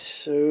jinxing it?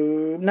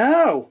 So,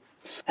 no.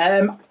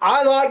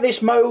 I like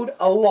this mode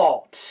a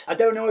lot. I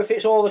don't know if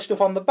it's all the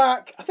stuff on the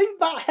back. I think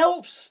that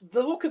helps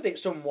the look of it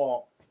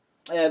somewhat.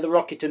 The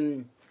rocket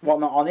and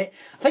whatnot on it.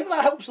 I think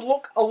that helps the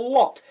look a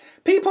lot.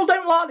 People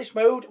don't like this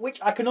mode, which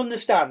I can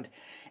understand.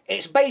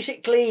 It's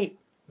basically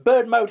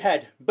bird mode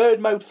head, bird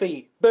mode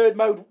feet, bird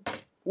mode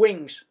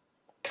wings,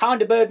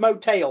 kind of bird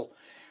mode tail,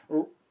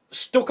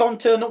 stuck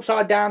onto an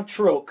upside down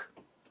truck.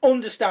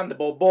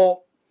 Understandable,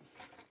 but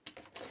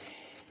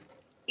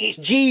it's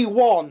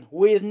G1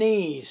 with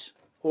knees.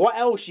 What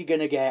else you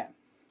gonna get?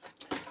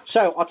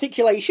 So,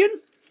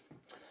 articulation.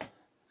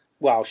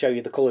 Well, I'll show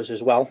you the colours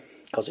as well,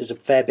 because there's a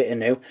fair bit of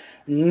new.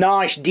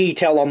 Nice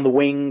detail on the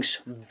wings.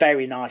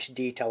 Very nice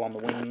detail on the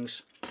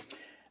wings.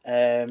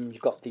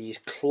 You've got these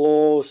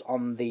claws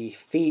on the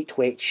feet,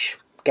 which,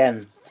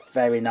 again,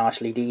 very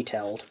nicely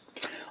detailed.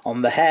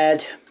 On the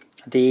head,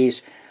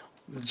 these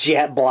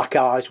jet black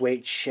eyes,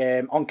 which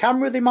on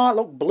camera they might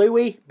look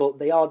bluey, but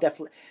they are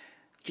definitely...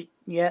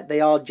 Yeah,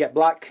 they are jet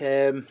black.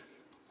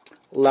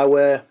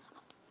 Lower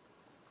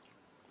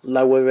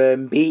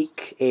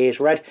beak is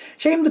red.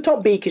 Shame the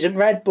top beak isn't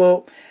red,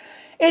 but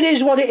it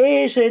is what it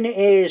is, and it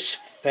is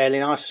fairly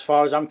nice as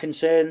far as I'm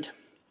concerned.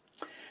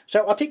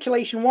 So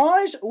articulation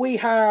wise, we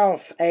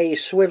have a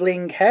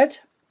swivelling head.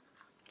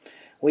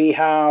 We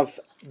have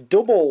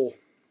double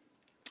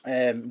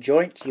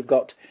joint. You've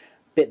got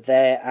bit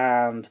there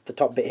and the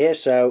top bit here,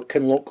 so it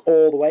can look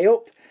all the way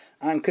up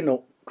and can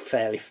look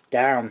fairly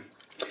down.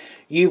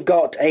 You've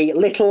got a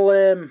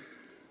little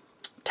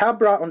tab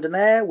right under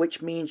there,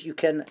 which means you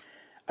can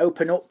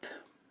open up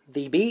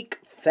the beak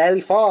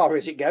fairly far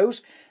as it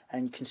goes,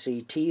 and you can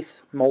see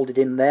teeth moulded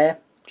in there,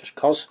 just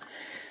cause.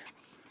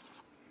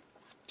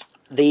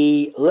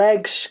 The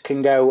legs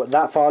can go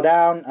that far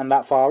down and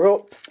that far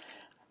up,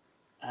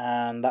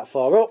 and that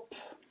far up,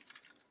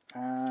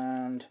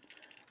 and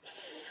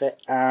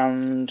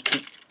and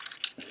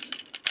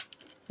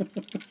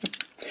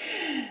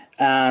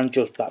and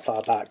just that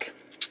far back.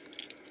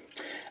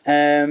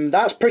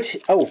 That's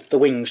pretty... Oh, the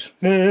wings.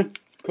 Of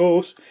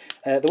course.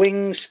 The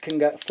wings can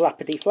go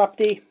flappity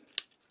flappity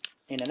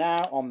in and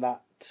out on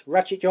that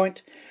ratchet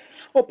joint.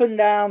 Up and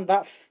down,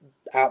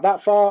 out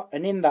that far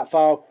and in that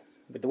far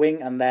with the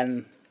wing, and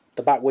then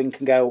the back wing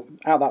can go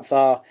out that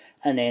far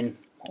and in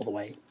all the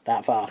way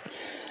that far.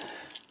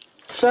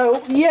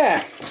 So,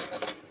 yeah.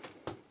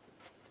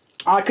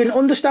 I can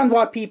understand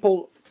why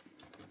people...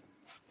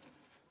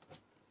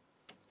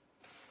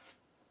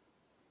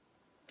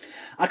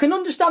 I can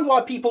understand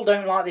why people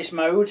don't like this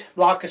mode,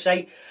 like I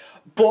say,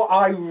 but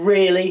I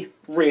really,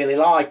 really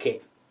like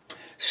it.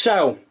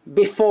 So,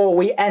 before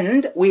we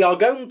end, we are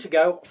going to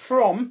go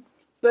from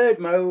bird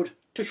mode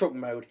to truck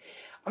mode.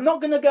 I'm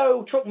not going to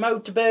go truck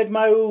mode to bird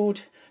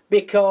mode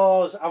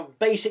because I've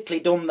basically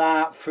done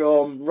that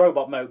from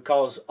robot mode,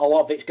 because a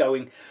lot of it's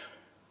going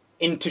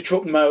into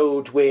truck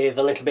mode with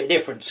a little bit of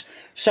difference.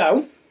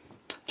 So,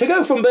 to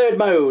go from bird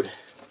mode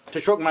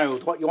to truck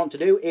mode, what you want to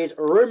do is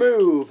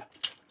remove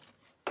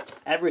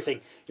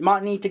everything. You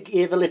might need to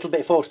give a little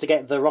bit of force to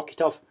get the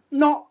rocket off.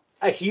 Not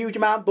a huge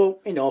amount, but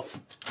enough.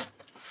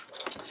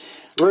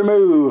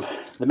 Remove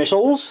the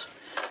missiles,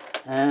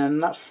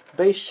 and that's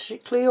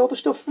basically all the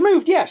stuff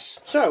removed. Yes.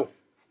 So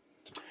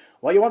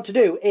what you want to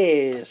do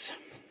is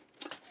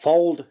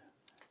fold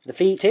the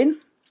feet in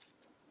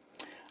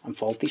and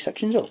fold these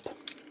sections up,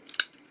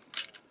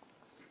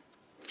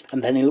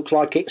 and then it looks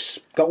like it's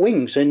got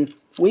wings and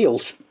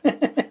wheels.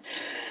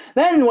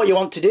 Then what you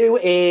want to do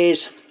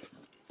is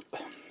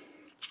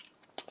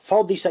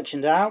fold these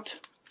sections out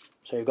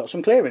so you've got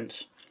some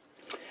clearance.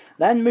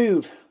 Then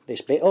move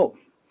this bit up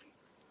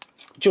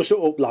just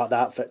up like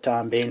that for the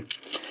time being.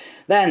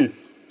 Then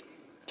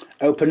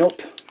open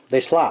up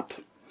this flap.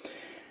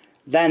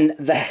 Then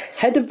the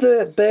head of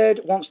the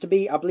bird wants to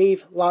be, I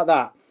believe, like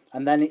that,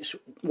 and then it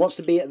wants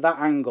to be at that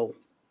angle.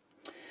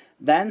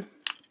 Then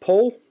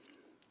pull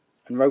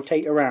and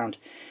rotate around,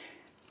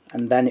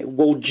 and then it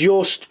will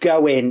just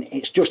go in.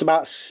 It's just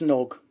about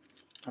snug.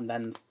 And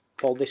then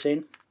fold this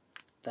in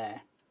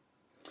there,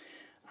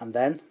 and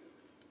then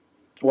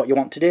what you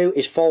want to do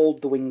is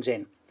fold the wings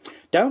in.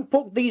 Don't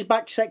put these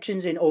back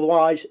sections in,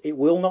 otherwise it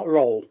will not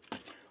roll.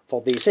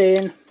 Fold these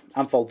in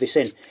and fold this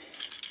in,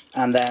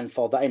 and then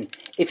fold that in.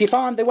 If you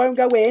find they won't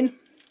go in,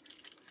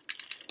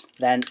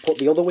 then put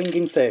the other wing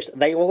in first.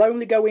 They will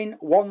only go in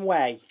one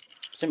way,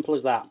 simple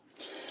as that.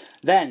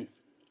 Then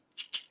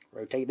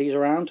rotate these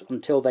around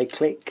until they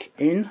click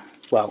in,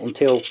 well,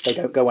 until they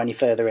don't go any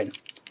further in.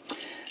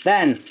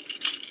 Then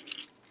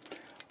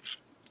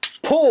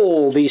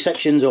pull these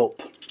sections up.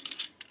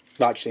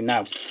 Actually,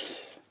 no.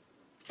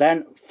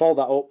 Then fold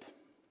that up.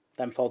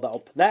 Then fold that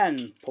up.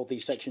 Then pull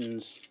these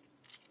sections.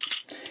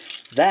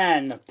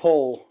 Then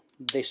pull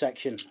this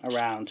section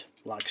around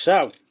like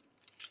so.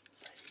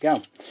 There you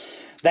go.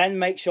 Then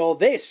make sure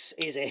this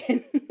is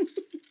in.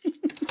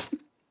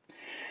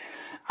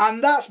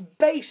 And that's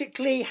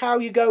basically how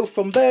you go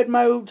from bird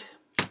mode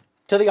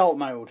to the alt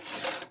mode.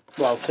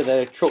 Well, to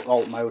the truck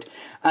alt mode.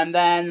 And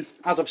then,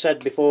 as I've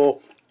said before,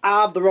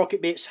 add the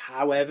rocket bits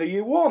however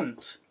you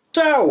want.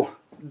 So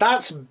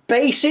that's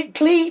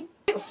basically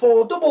it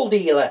for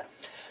Doubledealer.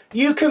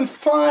 You can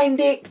find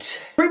it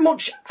pretty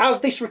much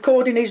as this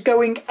recording is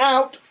going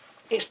out.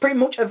 It's pretty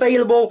much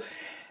available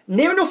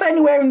near enough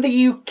anywhere in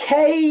the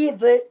UK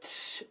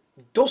that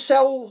does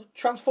sell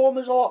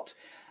Transformers a lot,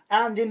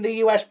 and in the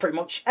US pretty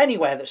much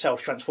anywhere that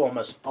sells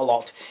Transformers a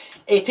lot.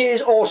 It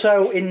is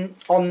also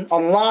on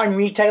online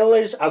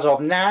retailers as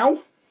of now,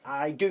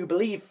 I do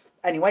believe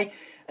anyway,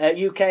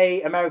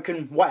 UK,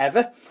 American,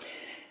 whatever.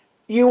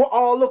 You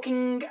are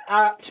looking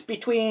at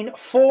between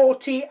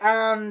 40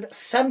 and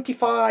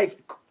 75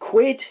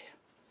 quid,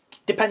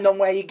 depending on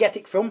where you get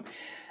it from.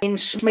 In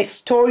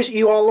Smith's Toys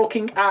you are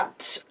looking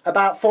at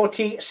about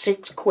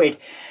 46 quid.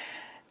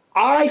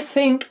 I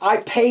think I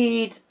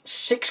paid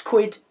 6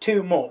 quid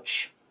too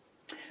much.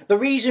 The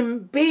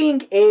reason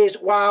being is,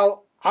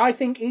 while I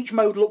think each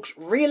mode looks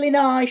really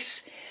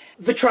nice,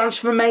 the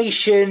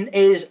transformation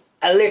is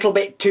a little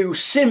bit too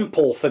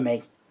simple for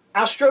me.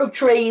 Astro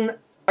Train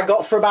I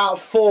got for about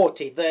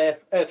 40, the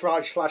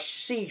Earthrise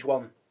 / Siege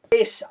one.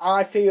 This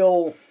I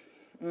feel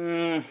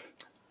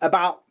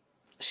about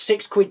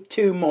 6 quid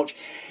too much.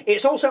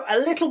 It's also a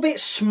little bit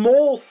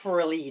small for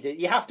a leader.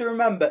 You have to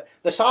remember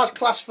the size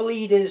class for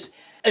leaders,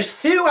 as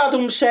Theo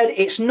Adams said,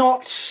 it's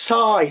not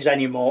size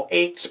anymore,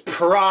 it's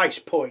price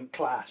point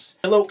class.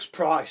 Deluxe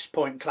price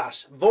point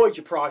class,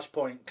 Voyager price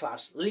point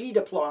class,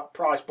 Leader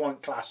price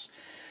point class,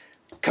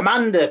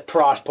 Commander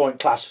price point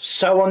class,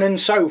 so on and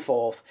so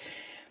forth.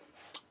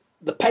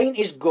 The paint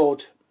is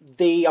good,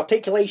 the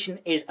articulation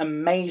is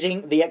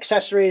amazing, the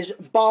accessories,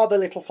 bar the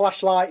little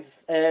flashlight,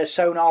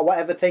 sonar,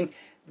 whatever thing,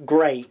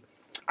 great.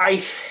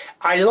 I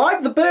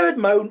like the bird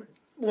mode.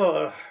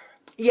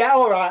 Yeah,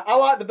 alright, I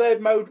like the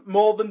bird mode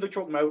more than the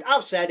truck mode.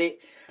 I've said it,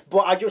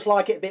 but I just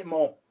like it a bit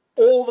more.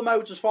 All the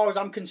modes, as far as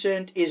I'm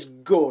concerned, is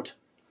good.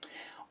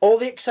 All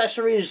the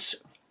accessories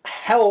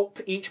help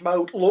each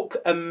mode look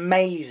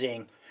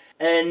amazing.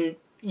 And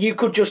you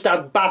could just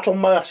add Battle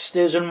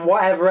Masters and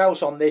whatever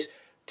else on this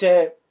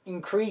to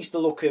increase the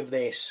look of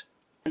this.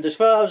 And as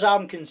far as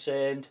I'm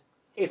concerned,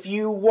 if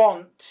you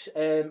want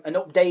an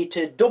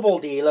updated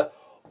Doubledealer,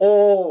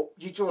 or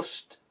you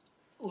just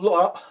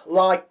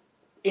like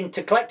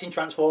into collecting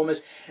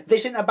Transformers,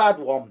 this isn't a bad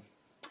one.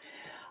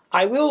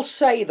 I will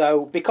say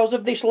though, because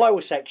of this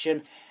lower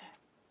section,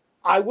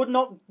 I would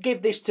not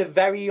give this to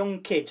very young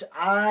kids.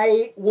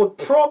 I would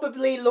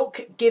probably look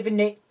at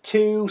giving it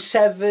to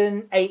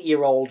 7,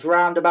 8-year-olds,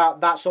 round about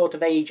that sort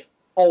of age,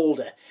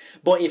 older.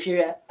 But if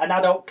you're an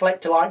adult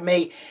collector like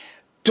me,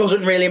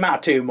 doesn't really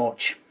matter too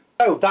much.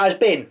 So that has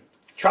been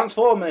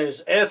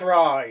Transformers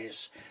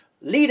Earthrise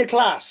Leader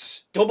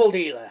Class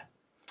Doubledealer,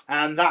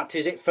 and that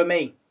is it for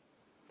me.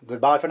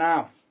 Goodbye for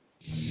now.